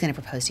like, he's going to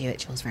propose to you at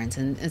Jules Verne's,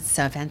 and it's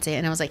so fancy.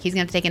 And I was like, he's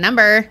going to take a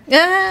number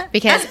Yeah.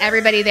 because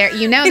everybody there,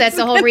 that's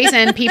the whole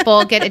reason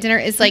people get a dinner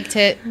is like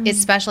it's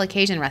special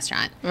occasion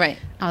restaurant. Right.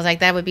 I was like,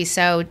 that would be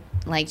so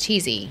like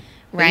cheesy,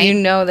 But right? you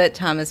know that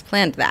Thomas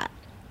planned that.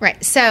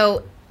 Right.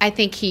 So I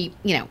think he,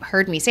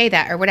 heard me say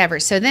that or whatever.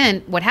 So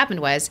then what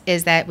happened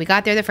is that we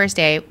got there the first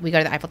day. We go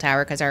to the Eiffel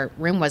Tower because our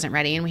room wasn't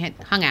ready, and we had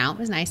hung out. It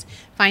was nice.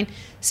 Fine.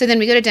 So then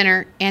we go to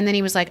dinner, and then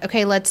he was like,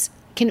 okay,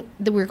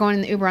 we were going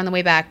in the Uber on the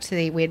way back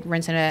we had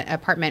rented an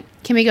apartment.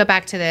 Can we go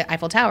back to the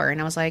Eiffel Tower? And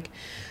I was like,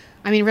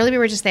 I mean, really, we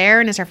were just there,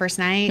 and it's our first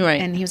night.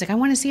 Right. And he was like, I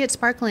want to see it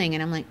sparkling.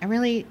 And I'm like,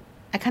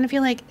 I kind of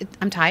feel like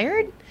I'm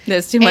tired.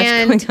 There's too much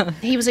And going on.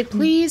 he was like,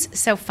 please.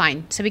 So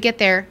fine. So we get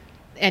there,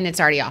 and it's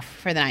already off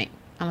for the night.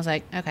 I was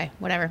like, okay,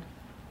 whatever. And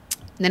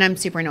then I'm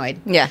super annoyed.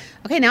 Yeah.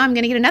 Okay, now I'm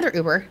going to get another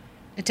Uber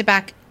to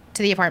back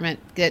to the apartment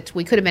that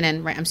we could have been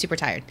in. Right, I'm super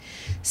tired.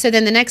 So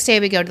then the next day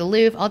we go to the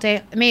Louvre all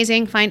day.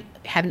 Amazing. Fine.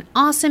 Have an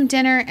awesome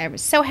dinner. I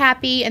was so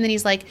happy. And then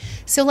he's like,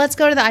 so let's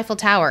go to the Eiffel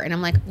Tower. And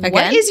I'm like, what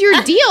Again? is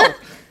your deal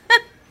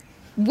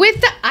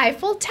with the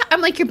Eiffel Tower?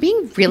 I'm like, you're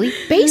being really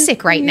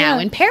basic right now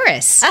in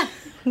Paris.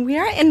 We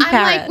are in Paris.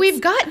 I'm like, we've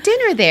got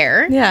dinner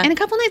there. Yeah. And a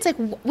couple nights, like,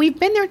 we've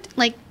been there,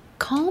 like,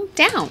 calm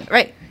down.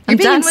 Right. You're I'm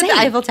being done insane. with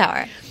the Eiffel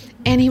Tower.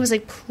 And he was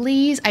like,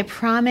 please, I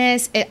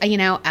promise.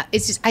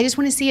 It's just, I just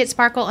want to see it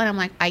sparkle. And I'm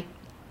like,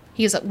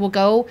 he was like, we'll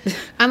go.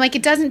 I'm like,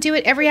 it doesn't do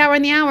it every hour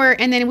in the hour.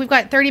 And then we've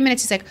got 30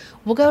 minutes. He's like,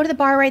 we'll go to the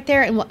bar right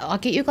there and I'll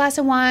get you a glass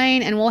of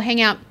wine and we'll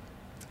hang out.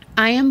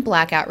 I am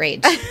blackout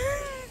rage.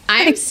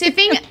 I'm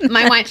sipping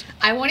my wine.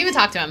 I won't even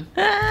talk to him.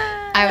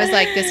 I was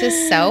like, this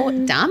is so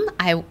dumb.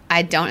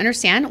 I don't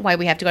understand why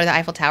we have to go to the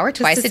Eiffel Tower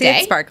twice Just a to see day.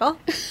 it sparkle.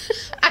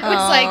 I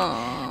was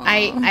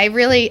like, I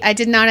really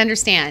did not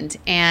understand.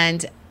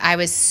 And I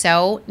was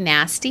so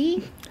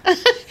nasty.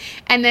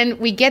 And then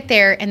we get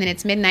there and then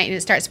it's midnight and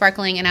it starts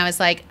sparkling. And I was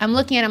like, I'm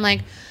looking at it, I'm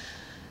like,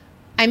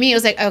 I mean, it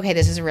was like, okay,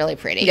 this is really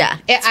pretty. Yeah,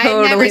 I've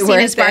never totally seen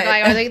worth a sparkle. it.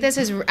 I was like, this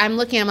is, I'm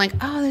looking, I'm like,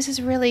 oh, this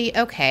is really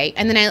okay.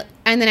 And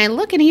then I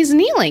look and he's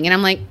kneeling and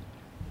I'm like,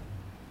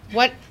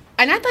 what?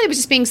 And I thought he was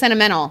just being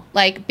sentimental,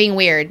 like being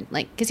weird,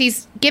 like, because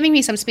he's giving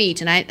me some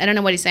speech and I don't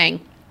know what he's saying.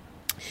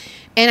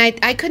 And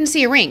I couldn't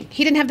see a ring.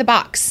 He didn't have the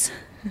box.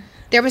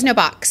 There was no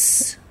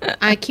box.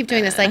 I keep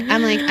doing this. Like,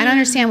 I'm like, I don't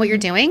understand what you're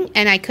doing.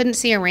 And I couldn't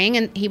see a ring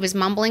and he was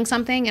mumbling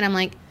something. And I'm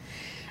like,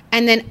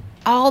 and then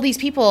all these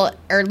people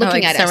are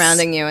looking at us.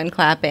 Surrounding you and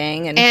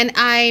clapping. And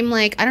I'm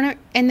like, I don't know.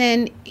 And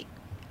then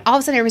all of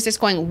a sudden everyone's just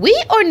going,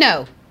 we or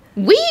no?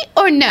 We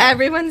or no?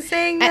 Everyone's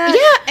saying that?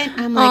 Yeah.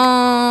 And I'm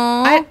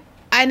like,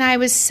 I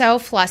was so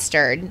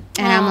flustered. And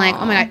I'm like,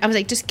 oh my God. I was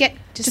like, just get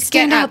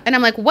stand up. up. And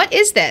I'm like, what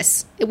is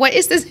this? What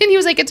is this? And he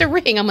was like, it's a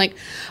ring. I'm like,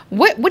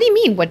 what do you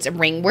mean? What's a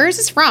ring? Where is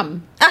this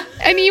from?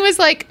 And he was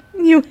like,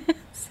 You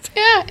asked.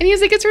 yeah. And he was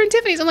like, it's from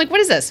Tiffany's. I'm like, what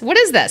is this? What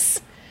is this?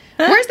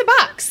 Where's the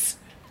box?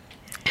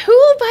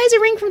 Who buys a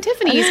ring from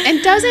Tiffany's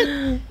and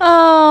doesn't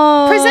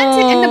present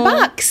it in the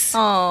box?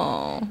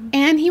 Oh.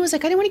 And he was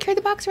like, I didn't want to carry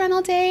the box around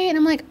all day. And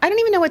I'm like, I don't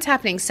even know what's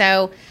happening.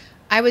 So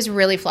I was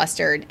really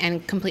flustered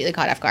and completely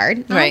caught off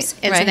guard. Right,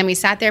 And so right. then we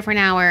sat there for an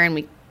hour and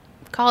we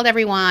called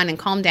everyone and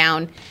calmed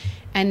down.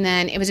 And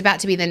then it was about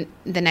to be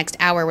the next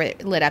hour where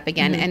it lit up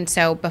again. Mm-hmm. And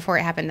so before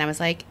it happened, I was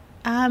like,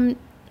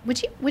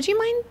 would you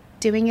mind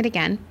doing it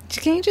again?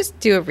 Can you just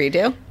do a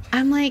redo?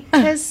 I'm like,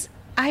 because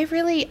I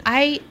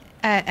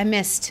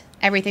missed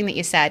everything that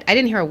you said. I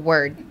didn't hear a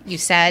word you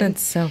said.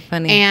 That's so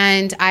funny.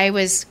 And I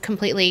was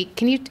completely,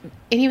 and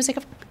he was like,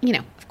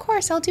 of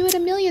course, I'll do it a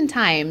million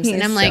times. He's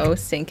and I'm like, so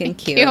stinking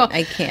cute. you.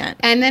 I can't.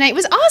 And then it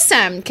was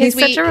awesome because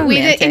He's such a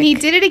romantic. and he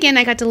did it again.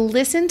 I got to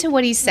listen to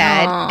what he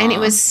said, Aw. and it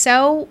was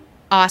so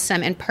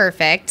awesome and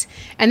perfect.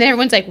 And then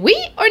everyone's like, we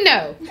or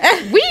no?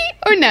 We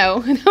or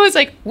no? And I was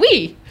like,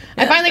 we.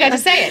 I finally got to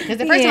say it because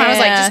the first time I was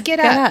like, just get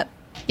up.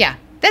 Yeah,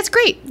 that's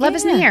great. Love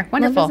is in the air.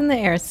 Wonderful. Love is in the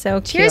air.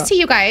 So cute. Cheers to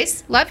you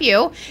guys. Love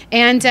you.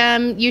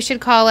 And you should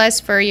call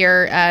us for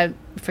your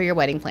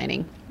wedding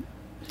planning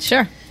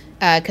Sure.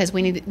 because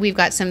we've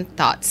got some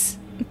thoughts.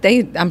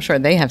 I'm sure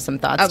they have some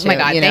thoughts Oh too. my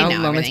God, you they know, know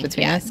moments everything.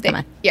 between us. They, Come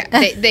on. Yeah,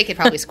 they could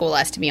probably school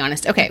us, to be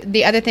honest. Okay,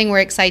 the other thing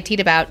we're excited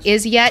about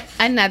is yet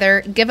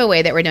another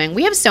giveaway that we're doing.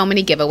 We have so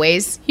many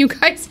giveaways, you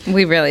guys.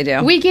 We really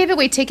do. We gave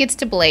away tickets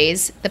to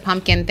Blaze, the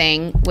pumpkin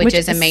thing, which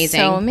is amazing.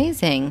 So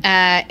amazing.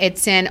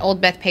 It's in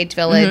Old Bethpage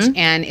Village,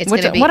 and it's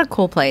going to be... What a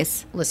cool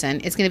place.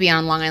 Listen, it's going to be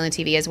on Long Island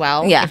TV as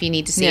well, Yeah. if you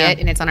need to see Yeah. it,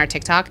 and it's on our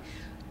TikTok.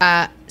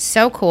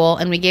 So cool,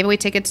 and we gave away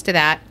tickets to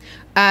that.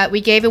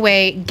 We gave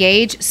away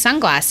Gauge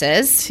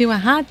sunglasses. To a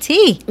hot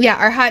tea. Yeah,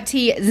 our hot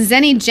tea,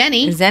 Zenny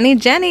Jenny. Zenny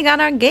Jenny got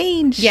our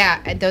Gauge.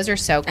 Yeah, those are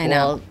so cool. I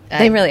know.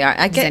 They really are.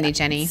 I get Zenny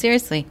Jenny.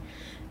 Seriously.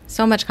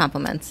 So much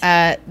compliments.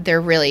 They're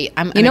really...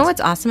 you know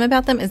what's awesome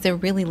about them is they're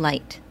really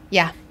light.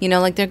 Yeah. You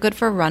know, like they're good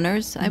for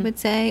runners, I would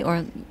say,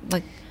 or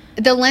like...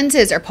 The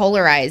lenses are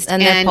polarized.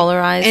 And they're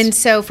polarized. And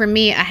so for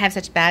me, I have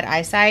such bad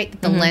eyesight.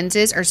 The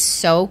lenses are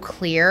so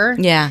clear.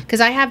 Yeah.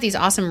 Because I have these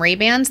awesome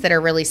Ray-Bans that are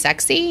really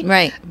sexy.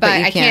 Right. But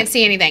you I can't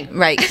see anything.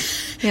 Right.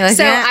 You're like,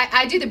 So yeah.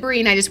 I do the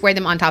Brie and I just wear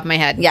them on top of my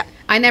head. Yeah.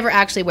 I never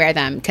actually wear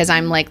them because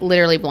I'm like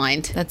literally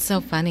blind. That's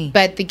so funny.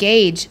 But the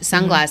Gauge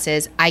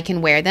sunglasses, I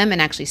can wear them and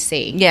actually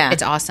see. Yeah.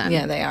 It's awesome.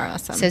 Yeah, they are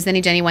awesome. So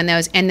Zenny Jenny won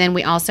those. And then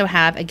we also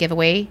have a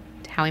giveaway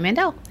to Howie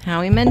Mandel.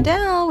 Howie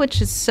Mandel,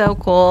 which is so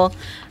cool.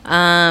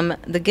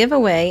 The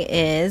giveaway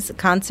is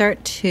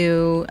concert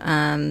to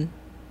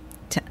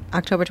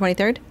October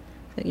 23rd.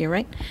 You're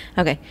right.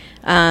 Okay.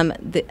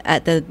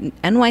 At the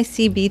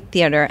NYCB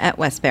Theater at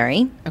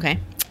Westbury. Okay.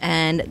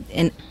 And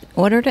in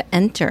order to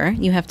enter,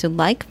 you have to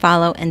like,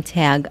 follow, and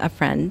tag a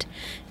friend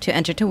to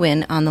enter to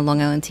win on the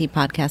Long Island Tea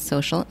Podcast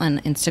social on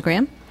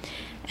Instagram.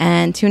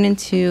 And tune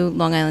into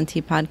Long Island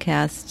Tea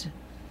Podcast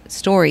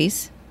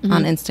stories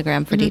on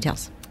Instagram for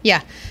details.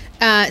 Yeah.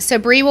 So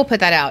Brie will put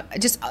that out.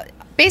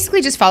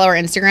 Basically just follow our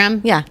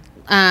Instagram. Yeah.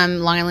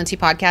 Long Island Tea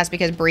Podcast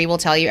because Brie will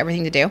tell you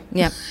everything to do.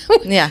 Yep.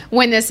 Yeah.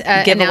 When this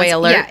Giveaway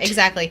alert. Yeah,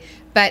 exactly.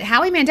 But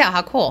Howie Mandel,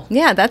 how cool.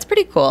 Yeah, that's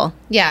pretty cool.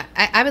 Yeah,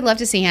 I would love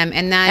to see him.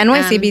 And that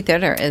NYCB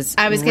Theater is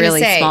I was gonna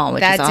really say, small,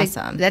 which is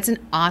awesome. That's an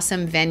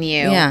awesome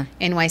venue, Yeah.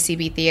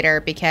 NYCB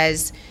Theater,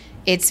 because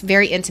it's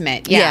very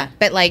intimate. Yeah. Yeah.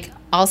 But like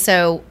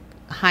also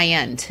high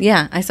end.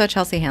 Yeah, I saw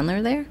Chelsea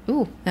Handler there.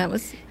 Ooh. That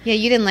was... Yeah,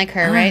 you didn't like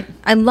her, right?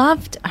 I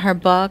loved her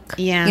book.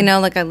 Yeah. You know,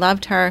 like I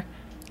loved her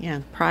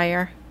Yeah.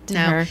 prior to No.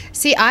 her.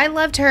 See, I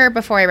loved her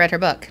before I read her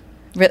book.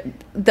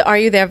 The Are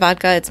You There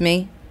Vodka? It's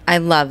Me. I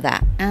love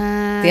that.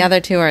 The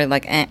other two are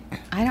like, eh.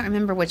 I don't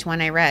remember which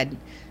one I read.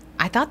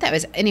 I thought that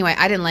was... Anyway,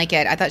 I didn't like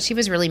it. I thought she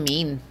was really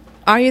mean.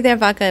 Are You There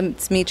Vodka?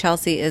 It's Me,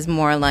 Chelsea is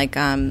more like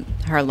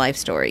her life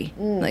story.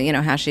 Like, you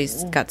know, how she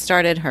got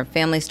started, her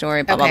family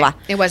story, blah, blah, blah.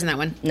 It wasn't that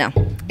one. No.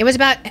 It was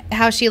about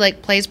how she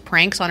like plays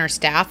pranks on her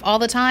staff all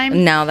the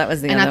time. No, that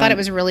was the And other I thought one. it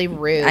was really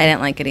rude. I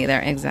didn't like it either.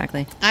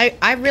 Exactly. I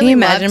Can really you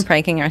imagine loved...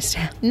 pranking our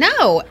staff?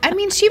 No. I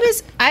mean, she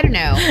was... I don't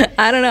know.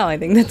 I don't know. I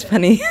think that's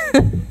funny.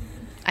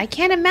 I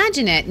can't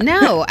imagine it.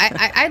 No.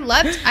 I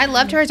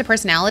loved her as a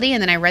personality,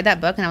 and then I read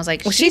that book, and I was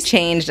like... Well, she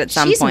changed at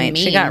some she's point.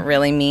 She mean. got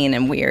really mean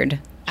and weird.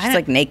 She's don't-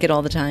 like naked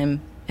all the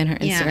time in her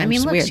Instagram. Yeah, I mean,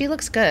 It's look, weird. she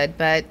looks good,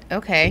 but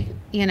okay,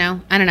 you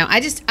know, I don't know.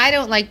 I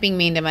don't like being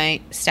mean to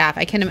my staff.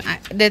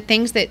 The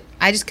things that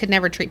I just could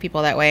never treat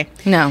people that way.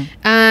 No.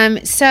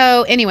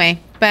 So anyway,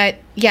 but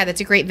yeah,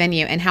 that's a great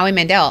venue. And Howie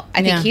Mandel,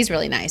 I think Yeah. he's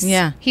really nice.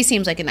 Yeah. He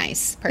seems like a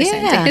nice person.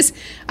 Yeah.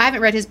 I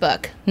haven't read his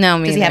book. No,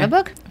 me Does he have a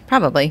either. book?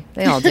 Probably.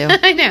 They all do.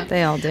 I know.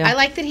 They all do. I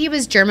like that he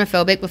was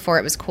germophobic before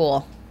it was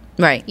cool.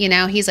 Right. You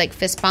know, he's like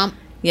fist bump.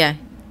 Yeah.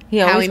 He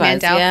always Howie was.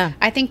 Mandel. Yeah.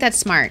 I think that's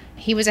smart.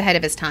 He was ahead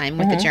of his time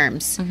with the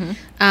germs.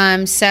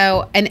 Mm-hmm.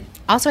 So, and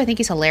also I think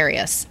he's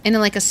hilarious in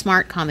like a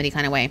smart comedy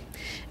kind of way.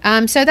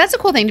 So that's a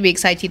cool thing to be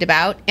excited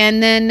about.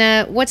 And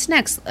then what's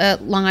next?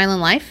 Long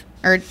Island Life?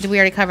 Or did we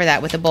already cover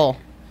that with the bull?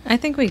 I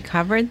think we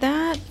covered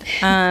that.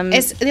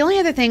 It's the only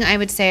other thing I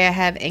would say I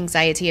have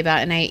anxiety about,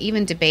 and I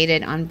even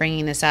debated on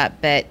bringing this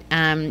up, but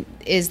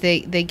is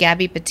the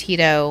Gabby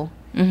Petito,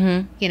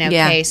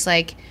 Yeah. case.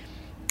 Like,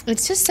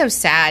 it's just so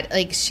sad.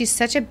 Like, she's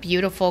such a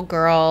beautiful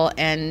girl,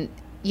 and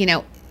you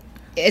know,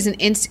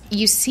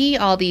 you see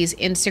all these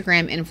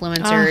Instagram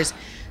influencers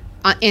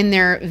in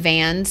their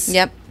vans,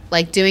 Yep.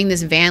 like doing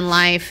this van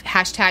life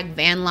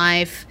 #van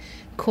life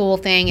cool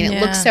thing, and it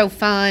Yeah. looks so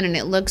fun, and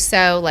it looks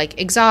so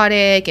like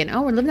exotic, and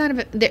we're living out of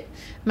it.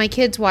 My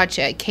kids watch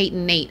Kate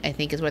and Nate, I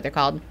think is what they're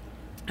called,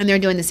 and they're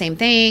doing the same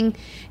thing,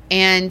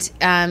 and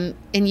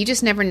you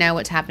just never know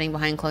what's happening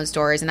behind closed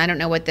doors, and I don't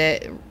know what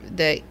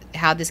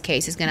how this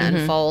case is going to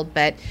unfold,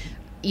 but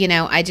you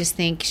know, I just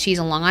think she's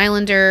a Long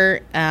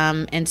Islander,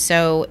 and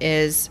so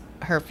is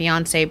her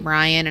fiance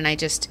Brian, and I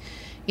just,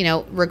 you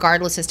know,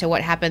 regardless as to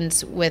what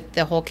happens with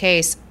the whole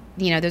case,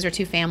 you know, those are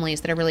two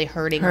families that are really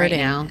hurting right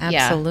now.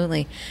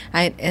 Absolutely.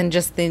 And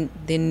just the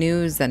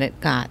news that it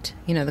got,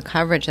 you know, the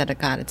coverage that it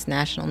got, it's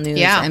national news.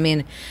 Yeah. I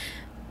mean,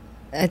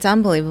 it's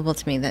unbelievable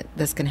to me that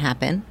this can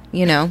happen,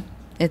 you know.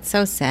 It's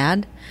so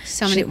sad.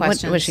 So many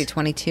questions. What was she,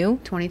 22?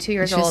 22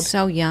 years She's old.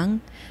 so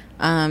young.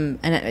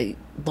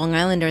 Long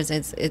Islanders,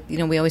 you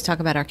know, we always talk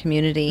about our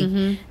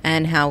community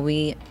and how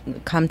we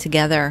come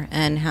together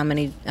and how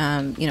many,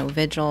 you know,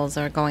 vigils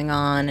are going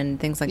on and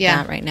things like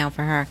that right now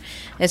for her.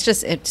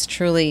 It's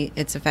truly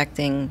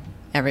affecting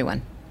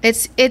everyone.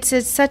 It's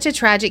such a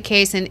tragic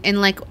case, and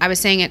like I was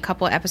saying a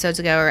couple episodes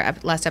ago, or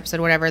last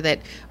episode, whatever, that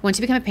once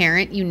you become a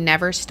parent, you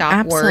never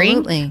stop worrying.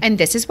 Absolutely. And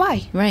this is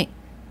why. Right.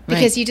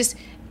 Because you just,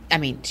 I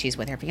mean, she's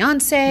with her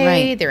fiance.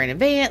 Right. They're in a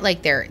van.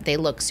 Like they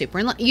look super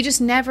in love. You just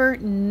never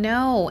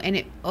know, and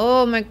it.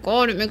 Oh my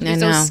God, it makes me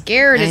so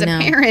scared as a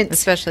parent,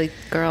 especially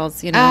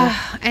girls. You know,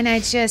 and I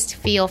just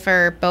feel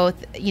for both,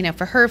 you know,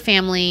 for her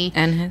family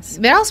and his,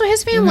 but also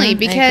his family, I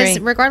because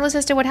agree. regardless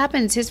as to what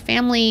happens, his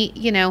family,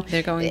 you know,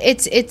 They're going.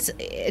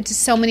 It's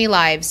so many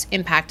lives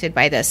impacted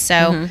by this.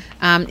 So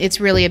it's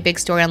really a big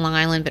story on Long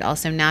Island, but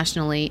also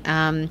nationally.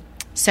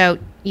 So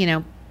you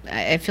know,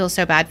 I feel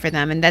so bad for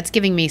them, and that's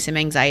giving me some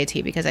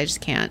anxiety because I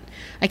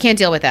can't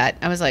deal with that.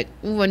 I was like,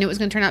 ooh, I knew it was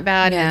going to turn out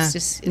bad. Yeah. And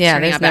it's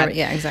turning out bad.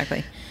 Yeah,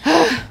 exactly.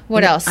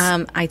 What else?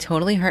 I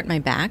totally hurt my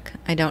back.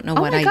 I don't know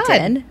Oh what my I God.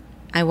 did.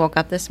 I woke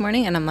up this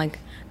morning and I'm like,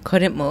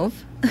 couldn't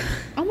move.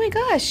 Oh my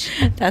gosh.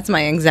 That's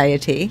my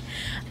anxiety.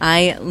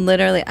 I don't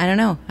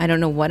know. I don't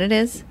know what it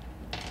is.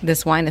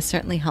 This wine is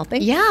certainly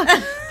helping. Yeah.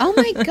 Oh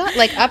my God.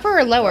 Like upper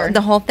or lower?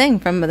 The whole thing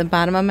from the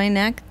bottom of my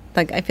neck.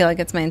 Like, I feel like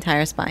it's my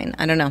entire spine.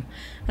 I don't know.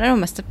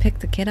 Must have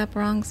picked the kid up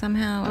wrong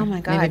somehow. Oh, my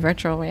God. Maybe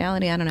virtual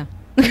reality. I don't know.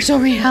 Virtual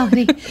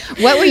reality.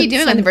 What were you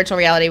doing on the virtual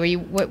reality?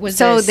 What was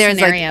the there's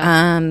scenario?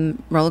 like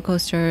roller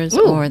coasters,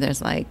 Ooh. or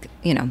there's like,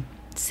 you know,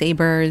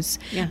 sabers.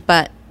 Yeah.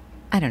 But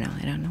I don't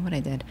know what I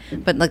did.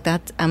 But like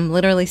I'm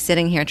literally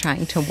sitting here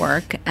trying to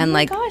work, and oh my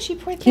like gosh, you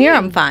poor thing. here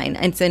I'm fine.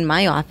 It's in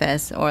my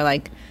office, or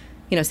like,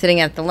 you know, sitting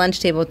at the lunch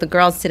table with the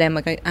girls today. I'm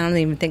like, I don't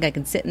even think I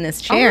can sit in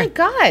this Oh chair. my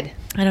God.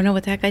 I don't know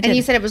what the heck I did. And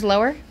you said it was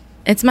lower?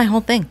 It's my whole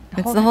thing.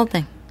 It's whole the whole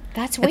thing.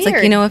 That's weird. It's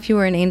like, you know, if you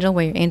were an angel,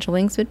 where your angel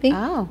wings would be.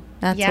 Oh.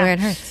 That's yeah. where it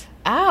hurts.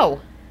 Oh.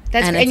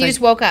 And it's you like-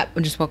 just woke up. I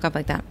just woke up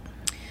like that.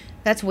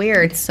 That's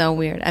weird. It's so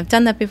weird. I've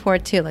done that before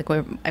too. Like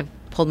where I've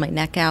hold my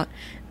neck out.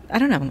 I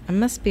don't know. I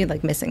must be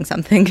like missing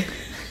something.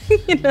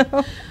 You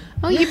know.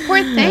 Oh, you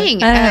poor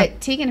thing. I know.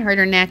 Tegan hurt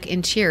her neck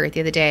in cheer the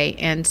other day.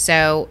 And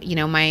so,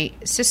 my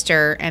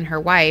sister and her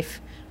wife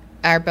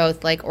are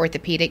both like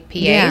orthopedic PAs.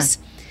 Yeah.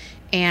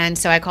 And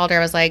so I called her. I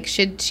was like,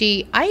 should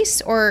she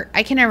ice or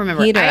I can never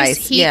remember. Heat or ice,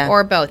 heat, yeah.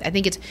 or both. I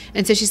think it's,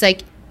 and so she's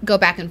like, go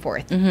back and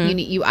forth. Mm-hmm.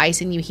 You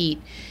ice and you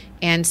heat.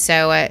 And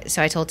so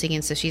I told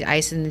Tegan, so she's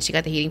ice and then she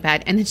got the heating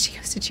pad and then she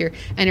goes to cheer.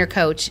 And her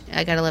coach,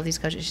 I gotta love these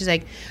coaches. She's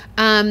like,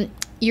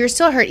 you're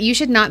still hurt. You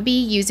should not be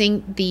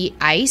using the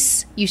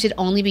ice. You should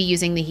only be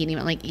using the heating.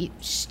 I'm like,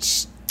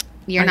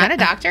 you're not a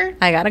doctor.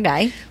 I got a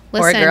guy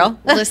Listen, or a girl.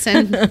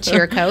 Listen,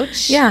 cheer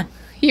coach. Yeah.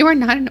 You are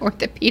not an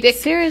orthopedic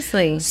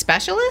Seriously.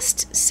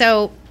 specialist.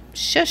 So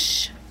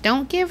shush.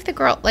 Don't give the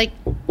girl like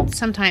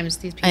sometimes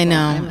these people. I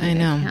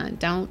know.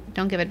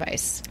 Don't give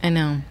advice. I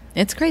know.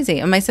 It's crazy.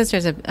 And my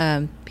sister's a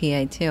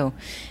PA too,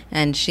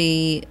 and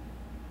she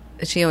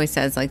always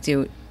says like,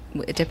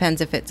 it depends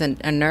if it's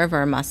a nerve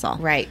or a muscle.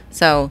 Right.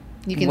 So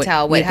you can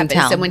tell what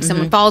happens. So when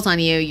someone falls on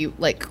you, you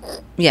like.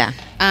 Yeah.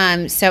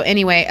 So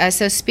anyway,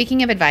 so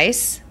speaking of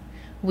advice,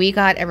 we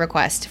got a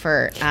request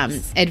for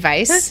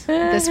advice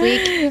this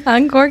week.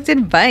 Uncorked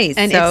advice.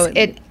 And so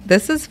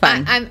this is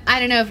fun. I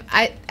don't know if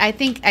I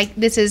think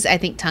this is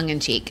tongue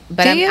in cheek,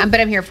 but Do you? I'm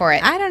here for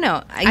it. I don't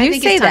know. I You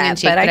think say it's that,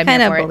 tongue-in-cheek, but I I'm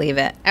kind here of for it. believe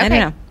it. Okay. I don't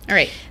know. All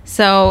right.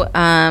 So,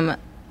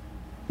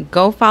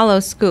 go follow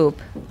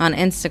Scoop on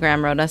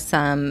Instagram. Wrote us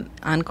some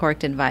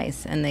uncorked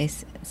advice, and they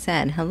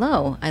said,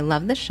 "Hello, I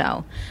love the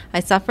show. I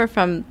suffer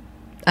from.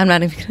 I'm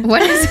not even. Gonna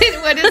What is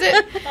it? What is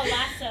it?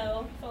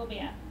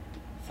 Thalassophobia.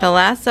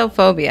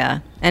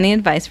 Thalassophobia. Any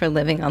advice for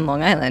living on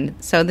Long Island?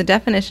 So the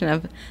definition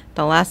of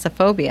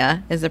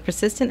thalassophobia is a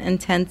persistent,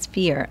 intense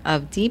fear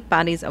of deep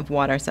bodies of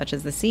water, such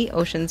as the sea,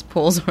 oceans,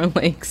 pools, or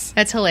lakes.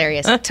 That's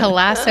hilarious.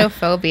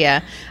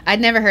 Thalassophobia.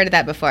 I'd never heard of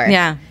that before.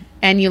 Yeah.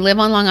 And you live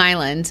on Long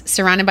Island,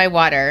 surrounded by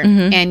water,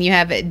 and you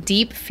have a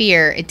deep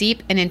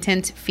and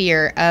intense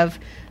fear of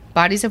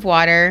bodies of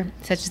water,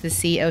 such as the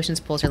sea, oceans,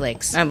 pools, or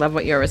lakes. I love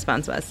what your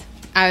response was.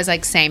 I was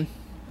like, same.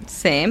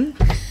 Same.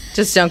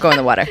 Just don't go in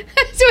the water.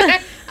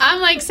 I'm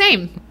like,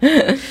 same.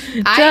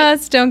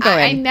 Just don't go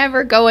I in.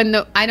 never go in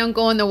the. I don't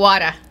go in the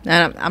water.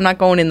 I'm not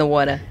going in the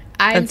water.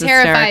 I'm That's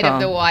terrified hysterical. of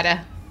the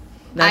water.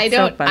 That's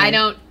so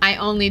funny. I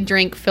only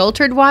drink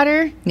filtered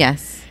water.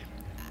 Yes.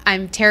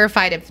 I'm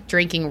terrified of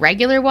drinking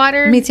regular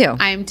water. Me too.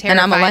 I'm And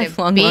I'm a terrified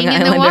lifelong of being Long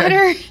in the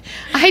Islander. water.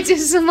 I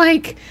just am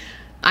like,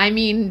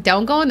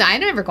 don't go in the. I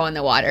never go in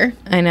the water.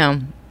 I know.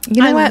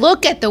 You know I what?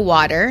 look at the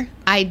water.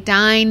 I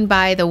dine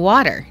by the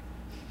water.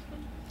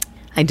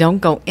 I don't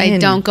go in. I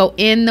don't go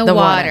in the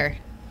water.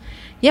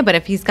 Yeah, but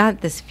if he's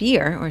got this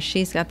fear or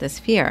she's got this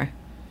fear.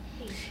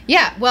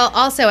 Yeah, well,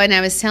 also, and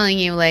I was telling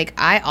you, like,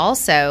 I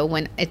also,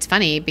 when it's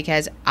funny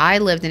because I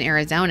lived in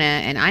Arizona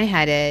and I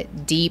had a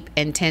deep,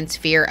 intense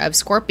fear of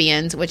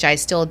scorpions, which I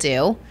still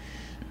do.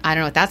 I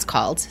don't know what that's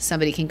called.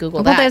 Somebody can Google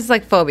Well, that. there's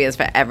like phobias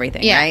for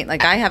everything, Yeah. right?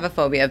 Like I have a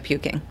phobia of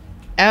puking.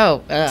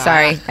 Oh,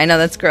 Sorry, I know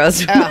that's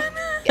gross.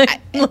 Legit.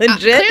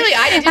 Clearly,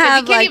 I didn't. You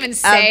have, can't like, even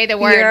say a the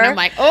word, and I'm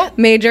like, oh,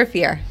 major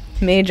fear.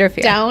 Major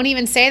fear. don't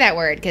even say that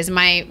word because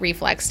my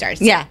reflex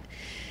starts. Yeah,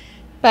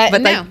 but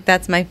no. like,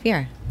 that's my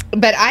fear.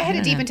 But I had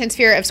a deep, intense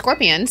fear of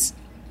scorpions,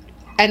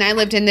 and I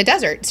lived in the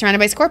desert, surrounded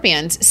by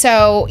scorpions.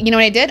 So you know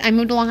what I did? I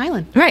moved to Long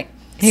Island. Right.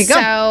 Here you go.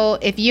 So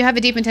if you have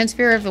a deep, intense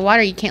fear of the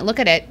water, you can't look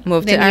at it.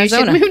 Move to then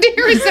Arizona. You should move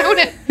to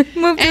Arizona.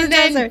 Move to the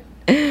then, desert.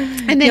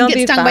 and then You'll get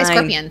be stung by fine.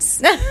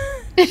 scorpions.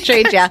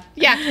 Trade, yeah.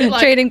 Yeah, good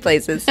luck. Trading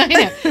places. I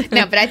know.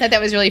 No, but I thought that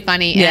was really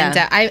funny.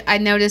 Yeah. And I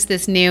noticed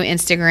this new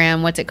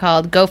Instagram, what's it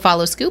called? Go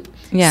Follow Scoop.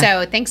 Yeah.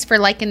 So thanks for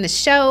liking the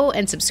show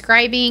and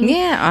subscribing.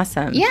 Yeah,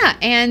 awesome. Yeah,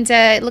 and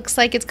it looks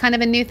like it's kind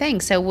of a new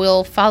thing. So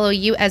we'll follow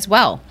you as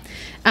well.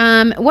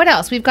 What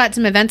else? We've got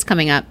some events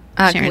coming up.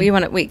 Sharon.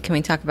 Can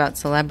we talk about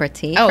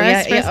celebrity Oh, for yeah,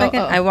 us for yeah. a second?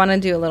 Oh. I want to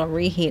do a little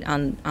reheat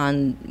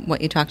on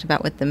what you talked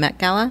about with the Met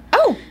Gala.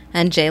 Oh,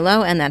 And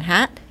J-Lo and that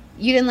hat.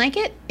 you didn't like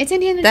it? It's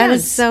Indiana That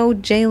Jones. is so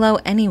J-Lo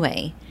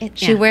anyway.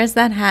 She yeah. wears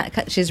that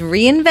hat. She's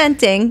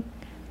reinventing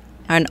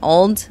an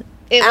old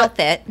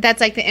outfit.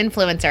 That's like the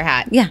influencer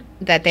hat. Yeah.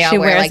 That they all She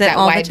wear, wears like it that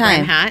all the wide time.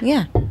 brim hat.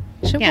 Yeah.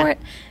 She Yeah. wore it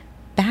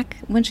back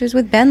when she was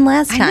with Ben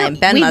last I know. time.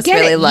 Ben We must get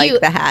really it. like You-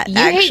 the hat, you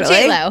actually.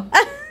 hate J-Lo.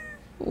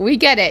 We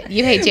get it.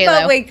 You hate J-Lo.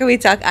 But wait, can we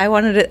talk? I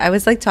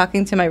was like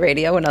talking to my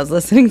radio when I was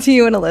listening to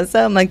you and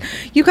Alyssa. I'm like,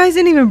 you guys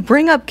didn't even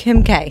bring up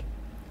Kim K.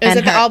 Is and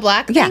it the her- all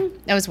black Yeah. thing?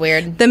 That was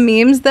weird. The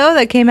memes, though,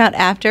 that came out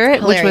after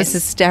it, which Hilarious. was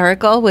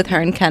hysterical with her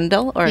and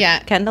Kendall, or Yeah.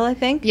 Kendall, I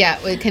think. Yeah,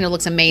 it kind of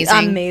looks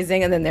amazing.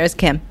 Amazing. And then there's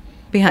Kim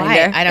behind Why?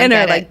 her. I don't in her,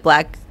 get it. like,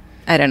 black,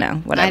 I don't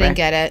know, whatever. I didn't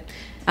get it.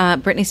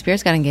 Britney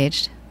Spears got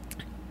engaged.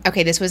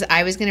 Okay,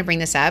 I was going to bring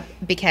this up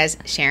because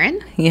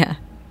Sharon, Yeah.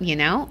 you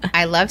know,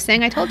 I love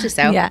saying I told you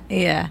so. Yeah,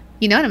 yeah.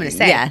 You know what I'm going to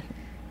say. Yeah.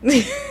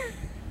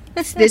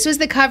 This was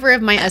the cover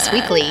of my Us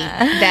Weekly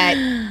that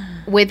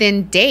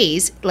within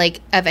days,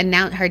 like, of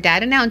her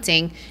dad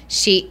announcing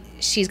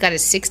she's got a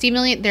 $60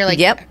 million. They're like,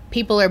 Yep.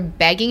 people are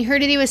begging her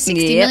to do a $60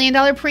 Yep. million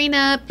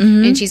prenup,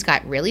 and she's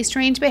got really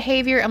strange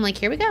behavior. I'm like,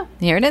 here we go.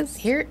 Here it is.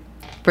 Here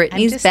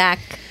Brittany's back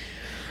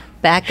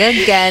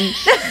again.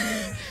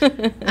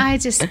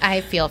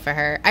 I feel for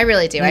her. I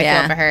really do. I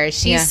Yeah. feel for her.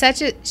 She's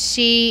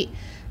Yeah.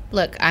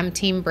 look, I'm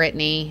team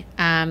Brittany,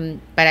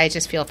 but I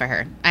just feel for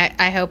her.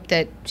 I hope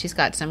that she's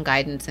got some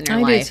guidance in her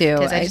I life. do too.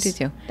 'cause I do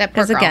too. That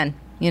poor Because girl. again,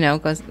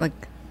 goes like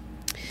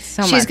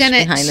so she's much gonna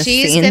behind the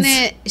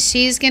scenes.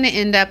 she's gonna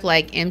end up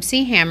like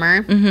MC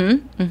Hammer.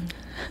 Mm-hmm.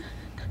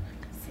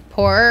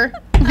 Poor,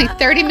 like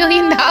 $30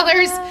 million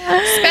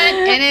spent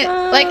in it.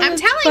 Like, I'm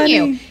telling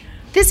you,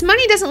 this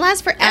money doesn't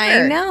last forever.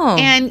 I know.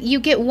 And you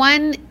get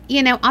one,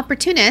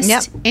 opportunist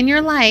Yep. in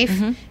your life.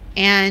 Mm-hmm.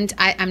 And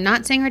I'm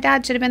not saying her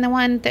dad should have been the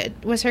one that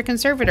was her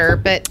conservator,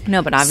 but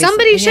No, but obviously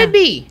somebody should yeah.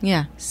 be.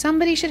 Yeah.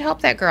 Somebody should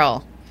help that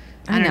girl.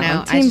 I don't know. I'm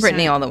I Team just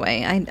Brittany don't- all the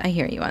way. I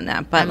hear you on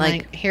that. But I'm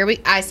like,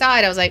 I saw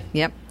it. I was like,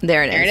 yep,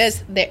 there it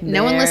is. there it is.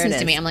 No one There listens it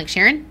to me. is. I'm like,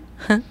 Sharon,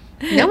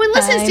 no one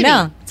listens to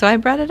know. me. So I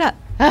brought it up.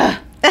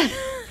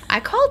 I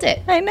called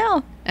it. I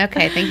know.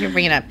 Okay, thank you for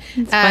bringing it up.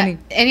 It's funny.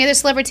 Any other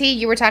celebrity?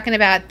 You were talking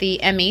about the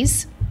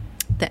Emmys.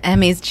 The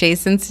Emmys,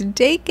 Jason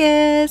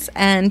Sudeikis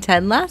and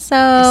Ted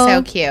Lasso.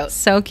 So cute.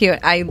 So cute.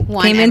 I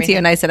Won came into everything. you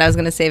and I said I was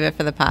going to save it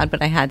for the pod,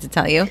 but I had to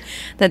tell you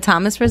that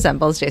Thomas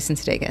resembles Jason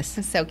Sudeikis.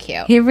 It's so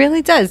cute. He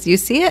really does. You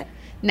see it?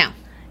 No,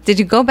 Did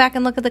you go back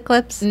and look at the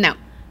clips? no.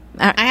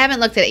 right. I haven't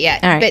looked at it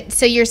yet. All right. But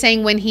so you're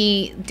saying when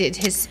he did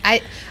his,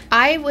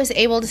 I was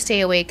able to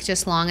stay awake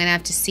just long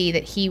enough to see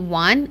that he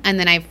won, and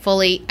then I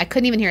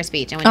couldn't even hear a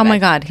speech. I went to Oh my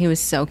bed. God, he was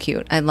so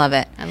cute. I love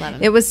it. I love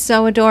him. It was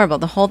so adorable,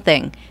 the whole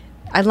thing.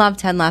 I love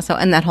Ted Lasso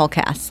and that whole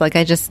cast. Like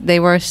they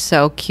were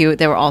so cute.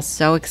 They were all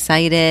so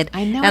excited.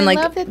 I know, And I like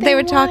love that they they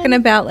were talking won.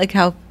 about like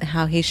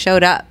how he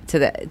showed up to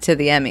the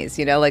Emmys.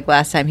 Like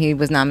last time he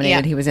was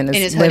nominated, Yeah, he was in his,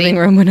 in his hoodie. living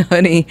room in a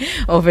hoodie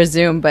over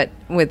Zoom. But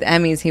with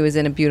Emmys, he was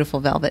in a beautiful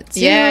velvet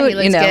suit. Yeah, he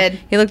looks good.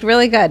 He looked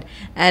really good.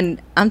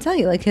 And I'm telling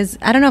you, like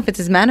I don't know if it's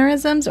his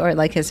mannerisms or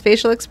like his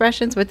facial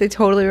expressions, but they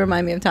totally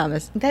remind me of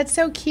Thomas. That's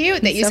so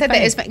cute that It's you so said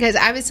funny. that. Because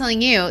I was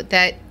telling you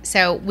that.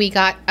 So we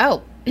got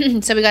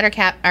so we got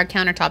our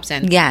countertops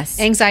in. Yes.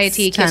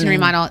 Anxiety kitchen Stunning.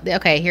 remodel.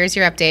 Okay, here's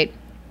your update.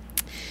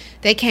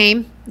 They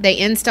came. They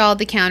installed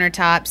the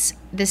countertops.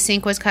 The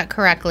sink was cut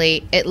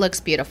correctly. It looks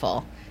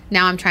beautiful.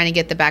 Now I'm trying to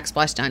get the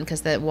backsplash done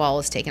because the wall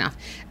is taken off.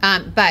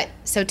 But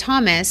so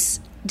Thomas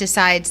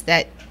decides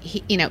that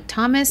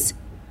Thomas.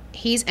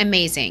 He's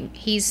amazing.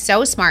 He's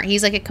so smart.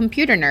 He's like a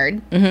computer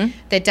nerd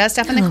that does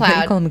stuff in the I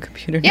cloud. call him a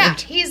computer Yeah,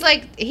 nerd. he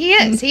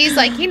is. He's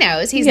like, he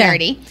knows. He's Yeah.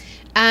 nerdy.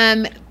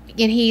 And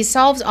he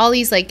solves all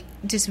these like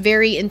just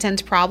very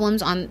intense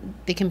problems on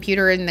the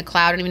computer in the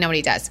cloud. I don't even know what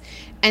he does.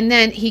 And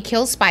then he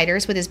kills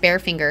spiders with his bare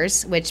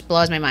fingers, which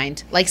blows my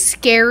mind. Like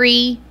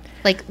scary,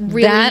 like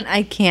really That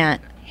I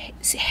can't.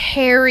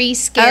 hairy,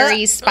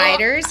 scary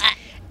spiders.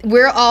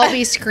 We'll all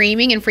be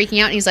screaming and freaking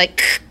out. And he's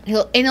like,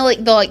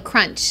 they'll like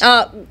crunch.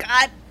 Oh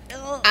God.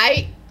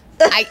 I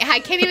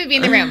can't even be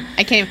in the room.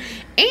 I can't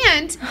even.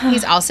 And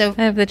he's also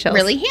I have the chills.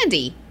 really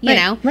handy, you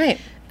know? Right.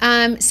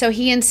 So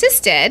he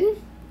insisted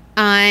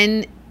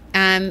on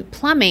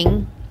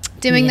plumbing,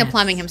 doing the Yes.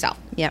 plumbing himself.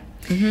 Yep.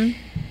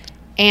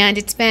 And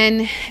it's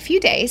been a few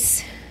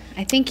days.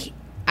 I think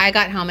I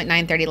got home at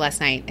 9:30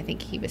 last night. I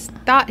think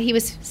thought he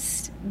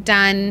was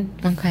done.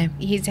 Okay.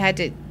 He's had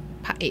to.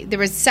 There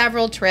was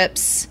several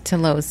trips. To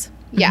Lowe's.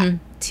 Yeah,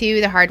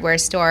 to the hardware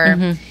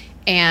store.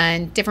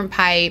 And different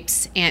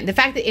pipes, and the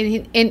fact that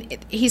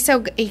he's so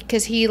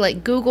because he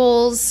like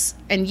Googles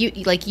and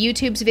like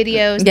YouTube's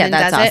videos. And Yeah, then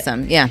that's does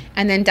awesome. It, Yeah.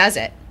 and then does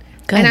it.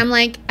 Good. And I'm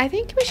like, I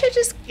think we should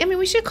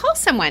we should call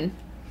someone.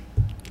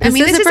 This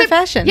is a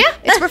profession. Yeah,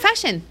 it's a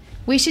profession.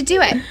 We should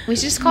do it. We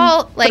should just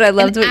call like I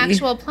loved an what you-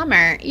 actual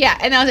plumber. Yeah,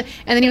 and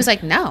then he was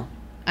like, no,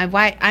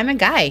 I'm a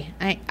guy.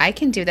 I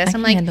can do this. I I'm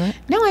can like, handle it.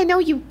 no, I know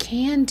you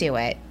can do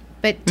it,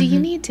 but do you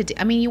need to do?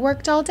 I mean, you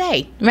worked all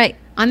day Right.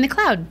 on the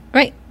cloud.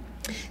 Right.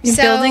 You're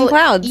building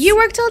clouds. You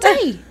worked all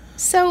day.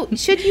 So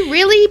should you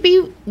really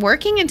be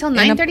working until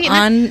 9:30 at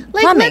on night?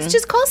 Like, plumbing. let's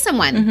just call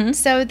someone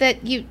so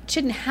that you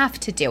shouldn't have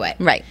to do it.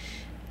 Right.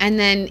 And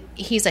then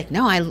he's like,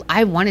 no,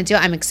 I want to do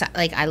it. I'm excited.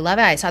 Like, I love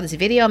it. I saw this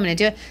video. I'm going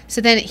to do it.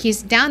 So then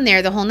he's down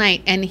there the whole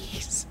night. And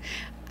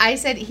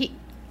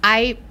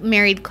I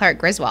married Clark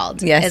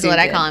Griswold Yes, is you what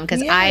I did. call him.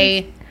 Because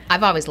Yes.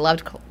 I've always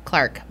loved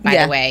Clark, by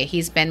Yeah. the way.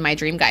 He's been my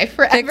dream guy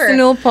forever. Fix the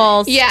new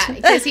pulse. Yeah,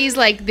 because he's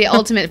like the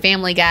ultimate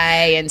family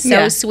guy and so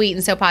Yeah. sweet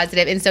and so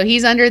positive. And so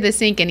he's under the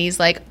sink and he's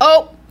like,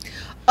 oh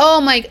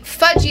my,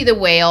 Fudgy the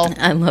whale.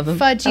 I love him.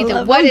 Fudgy I the,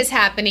 love what him. is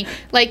happening?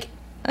 Like,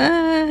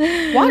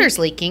 water's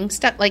leaking,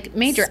 stuff like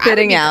major. Spitting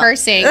I would be out.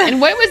 cursing.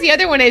 And what was the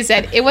other one I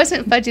said? It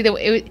wasn't Fudgy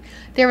the.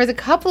 There was a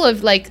couple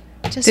of like.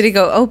 Just Did he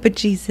go, oh, but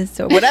Jesus,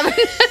 or whatever?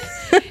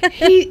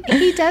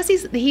 he does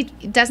these. He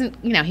doesn't.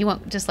 He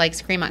won't just like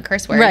scream out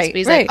curse words. Right, But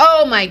he's right. like,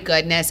 oh my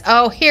goodness.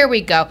 Oh, here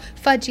we go.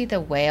 Fudgy the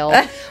whale.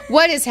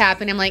 What is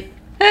happening? I'm like,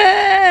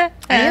 are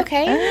you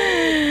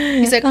okay?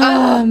 He's like,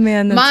 oh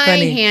man, that's my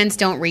funny. hands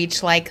don't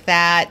reach like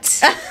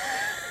that.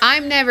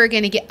 I'm never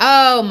gonna get.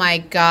 Oh my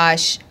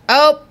gosh.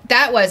 Oh,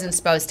 that wasn't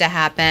supposed to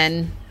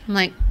happen. I'm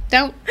like,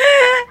 don't.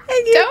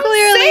 And you Don't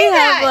clearly say have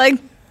that. like.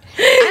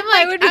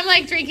 I'm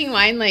like drinking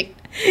wine. Like,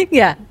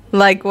 Yeah.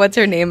 Like, what's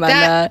her name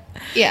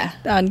Yeah.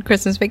 on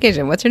Christmas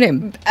Vacation? What's her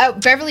name? Oh,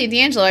 Beverly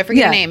D'Angelo. I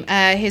forget Yeah. her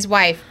name. His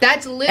wife.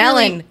 That's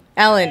literally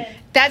Ellen.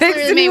 That's Fix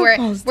literally the me. Where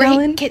nipples, he,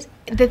 Ellen. 'cause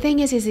the thing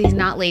is he's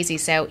not lazy,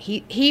 so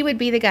he would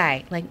be the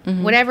guy. Like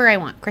whatever I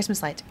want,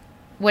 Christmas lights,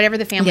 whatever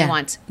the family Yeah.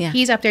 wants. Yeah.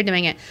 He's up there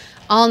doing it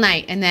all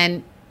night, and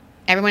then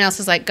everyone else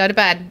is like, go to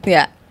bed.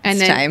 Yeah. And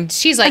it's then time.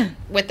 she's like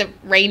with the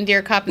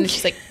reindeer cup, and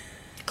she's like,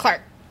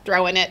 Clark,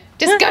 throwing it.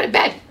 Just go to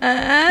bed.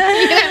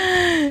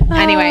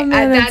 Anyway, Oh,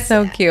 man, that's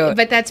so cute.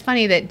 But that's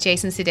funny that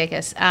Jason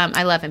Sudeikis,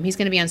 I love him. He's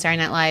going to be on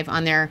Saturday Night Live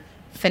on their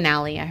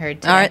finale, I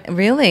heard. All right,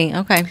 really?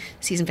 Okay.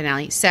 Season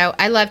finale. So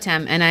I loved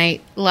him, and I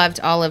loved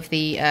all of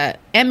the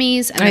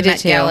Emmys and the I did Met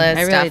too. Gala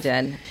I stuff. really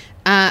did.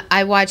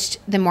 I watched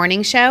the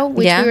morning show,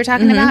 which Yeah. we were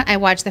talking about. I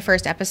watched the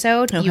first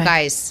episode. Okay. You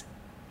guys,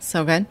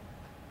 So good.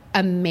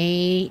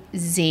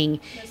 amazing.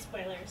 No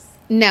spoilers.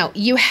 No,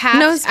 you have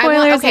No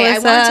spoilers, Okay, I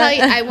won't Alyssa. tell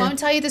you. I won't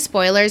tell you the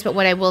spoilers, but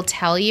what I will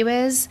tell you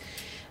is,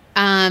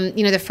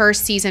 the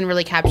first season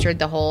really captured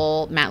the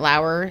whole Matt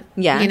Lauer,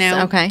 Yes,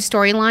 okay.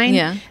 storyline.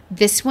 Yeah.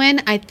 This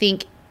one, I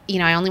think,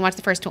 I only watched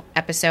the first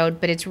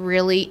episode, but it's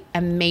really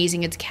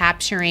amazing. It's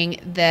capturing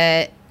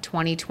the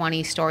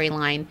 2020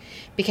 storyline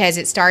because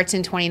it starts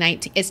in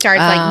 2019. It starts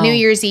like New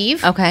Year's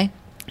Eve. Okay.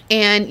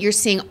 And you're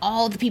seeing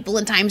all the people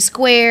in Times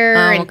Square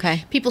and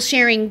okay. people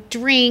sharing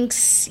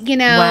drinks,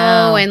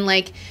 Wow. and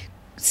like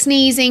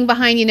sneezing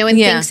behind, and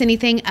Yeah. thinks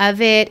anything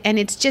of it. And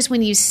it's just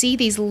when you see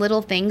these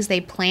little things they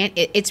plant,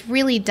 it's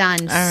really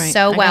done right. so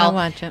I gotta well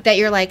watch it. that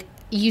you're like,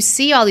 you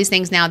see all these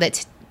things now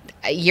that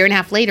a year and a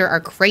half later are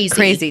crazy.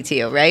 Crazy to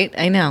you, right?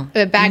 I know.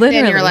 But back then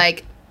you're Literally.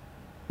 like,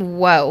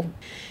 whoa.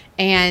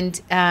 And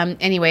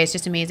anyway, it's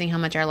just amazing how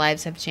much our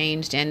lives have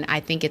changed, and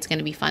I think it's going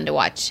to be fun to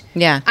watch.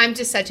 Yeah. I'm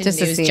just such a Just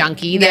to news see-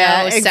 junkie, though.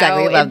 Yeah,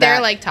 exactly. So Love they're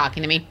that. like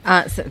talking to me.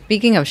 So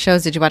speaking of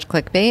shows, did you watch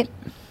Clickbait?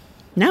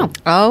 No.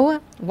 Oh,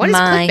 What is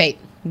my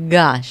Clickbait?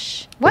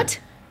 Gosh. What?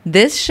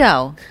 This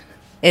show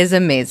is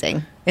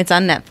amazing. It's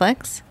on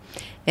Netflix.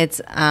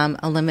 It's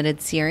a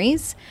limited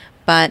series,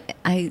 but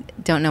I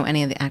don't know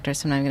any of the actors,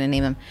 so I'm not going to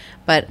name them.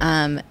 But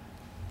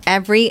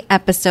every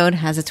episode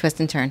has a twist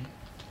and turn.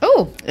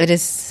 Oh, It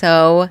is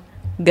so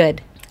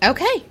good.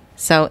 okay.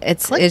 So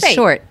it's Clickbait.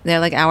 short. They're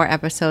like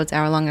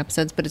hour-long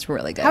episodes, but it's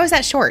really good. How is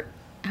that short?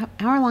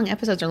 Hour-long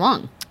episodes are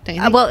long. Don't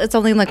you think? Well, it's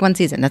only like one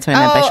season. That's what I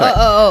meant by short.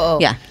 Oh.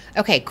 Yeah.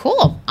 Okay,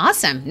 cool.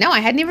 Awesome. No,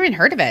 I hadn't even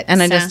heard of it.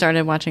 And I just So-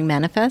 started watching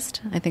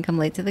Manifest. I think I'm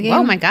late to the game.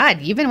 Oh my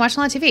God. You've been watching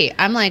a lot of TV.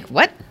 I'm like,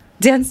 what?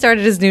 Dan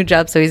started his new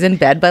job, so he's in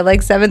bed by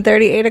like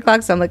 7:30, 8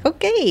 o'clock. So I'm like,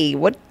 okay,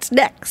 what's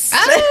next?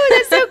 Oh,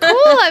 that's so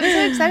cool. I'm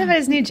so excited about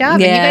his new job.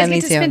 Yeah, and you guys me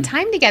get to too. spend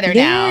time together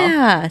now.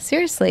 Yeah,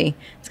 seriously.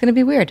 It's going to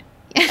be weird.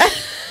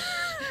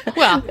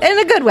 Well, In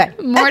a good way.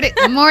 more to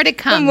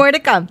come. More to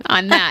come.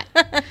 On that.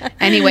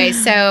 Anyway,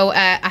 so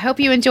I hope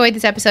you enjoyed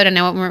this episode. I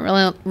know it went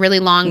really, really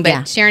long, but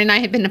Yeah. Sharon and I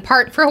had been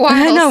apart for a while.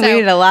 I know, we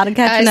did a lot of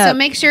catching So up.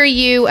 make sure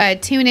you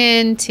tune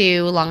in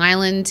to Long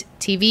Island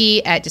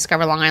TV at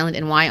Discover Long Island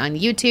NY on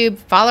YouTube.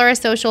 Follow our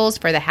socials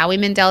for the Howie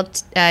Mandel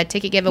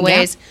ticket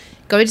giveaways.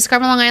 Go to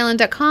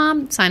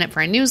discoverlongisland.com. Sign up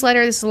for our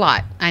newsletter. This is a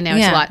lot. I know it's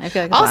Yeah, a lot. I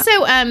feel like it's a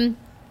lot. Also,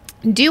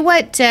 do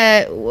what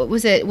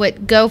was it?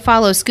 What Go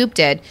Follow Scoop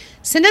did.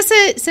 Send us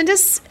a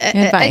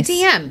Advice.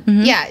 DM.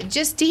 Yeah,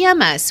 just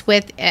DM us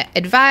with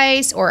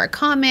advice or a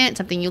comment,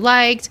 something you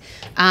liked.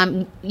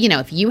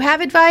 If you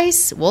have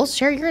advice, we'll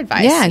share your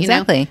advice. Yeah,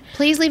 exactly.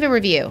 Please leave a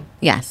review.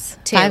 Yes.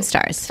 Too. 5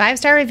 stars.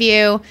 5-star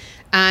review.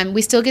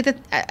 We still get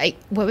the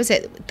what was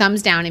it?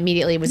 Thumbs down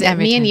immediately. Was it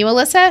Every me and time. you,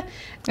 Alyssa?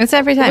 It's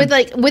every time.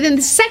 Within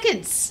the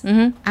seconds.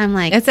 I'm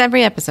like, It's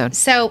every episode.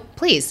 so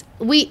please,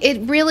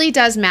 it really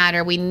does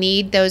matter. We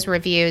need those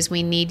reviews.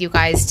 We need you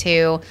guys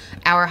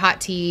our hot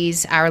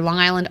teas, our Long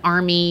Island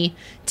Army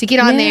to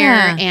get on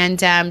Yeah. there,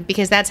 and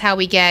because that's how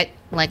we get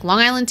like Long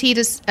Island tea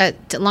to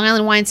Long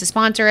Island wines to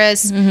sponsor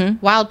us,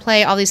 Wild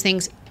Play, all these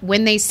things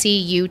when they see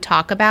you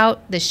talk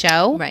about the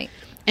show, Right.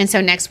 And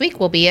so next week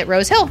we'll be at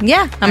Rose Hill.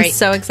 Yeah, I'm All right.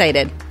 so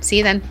excited. See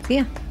you then. See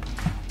ya.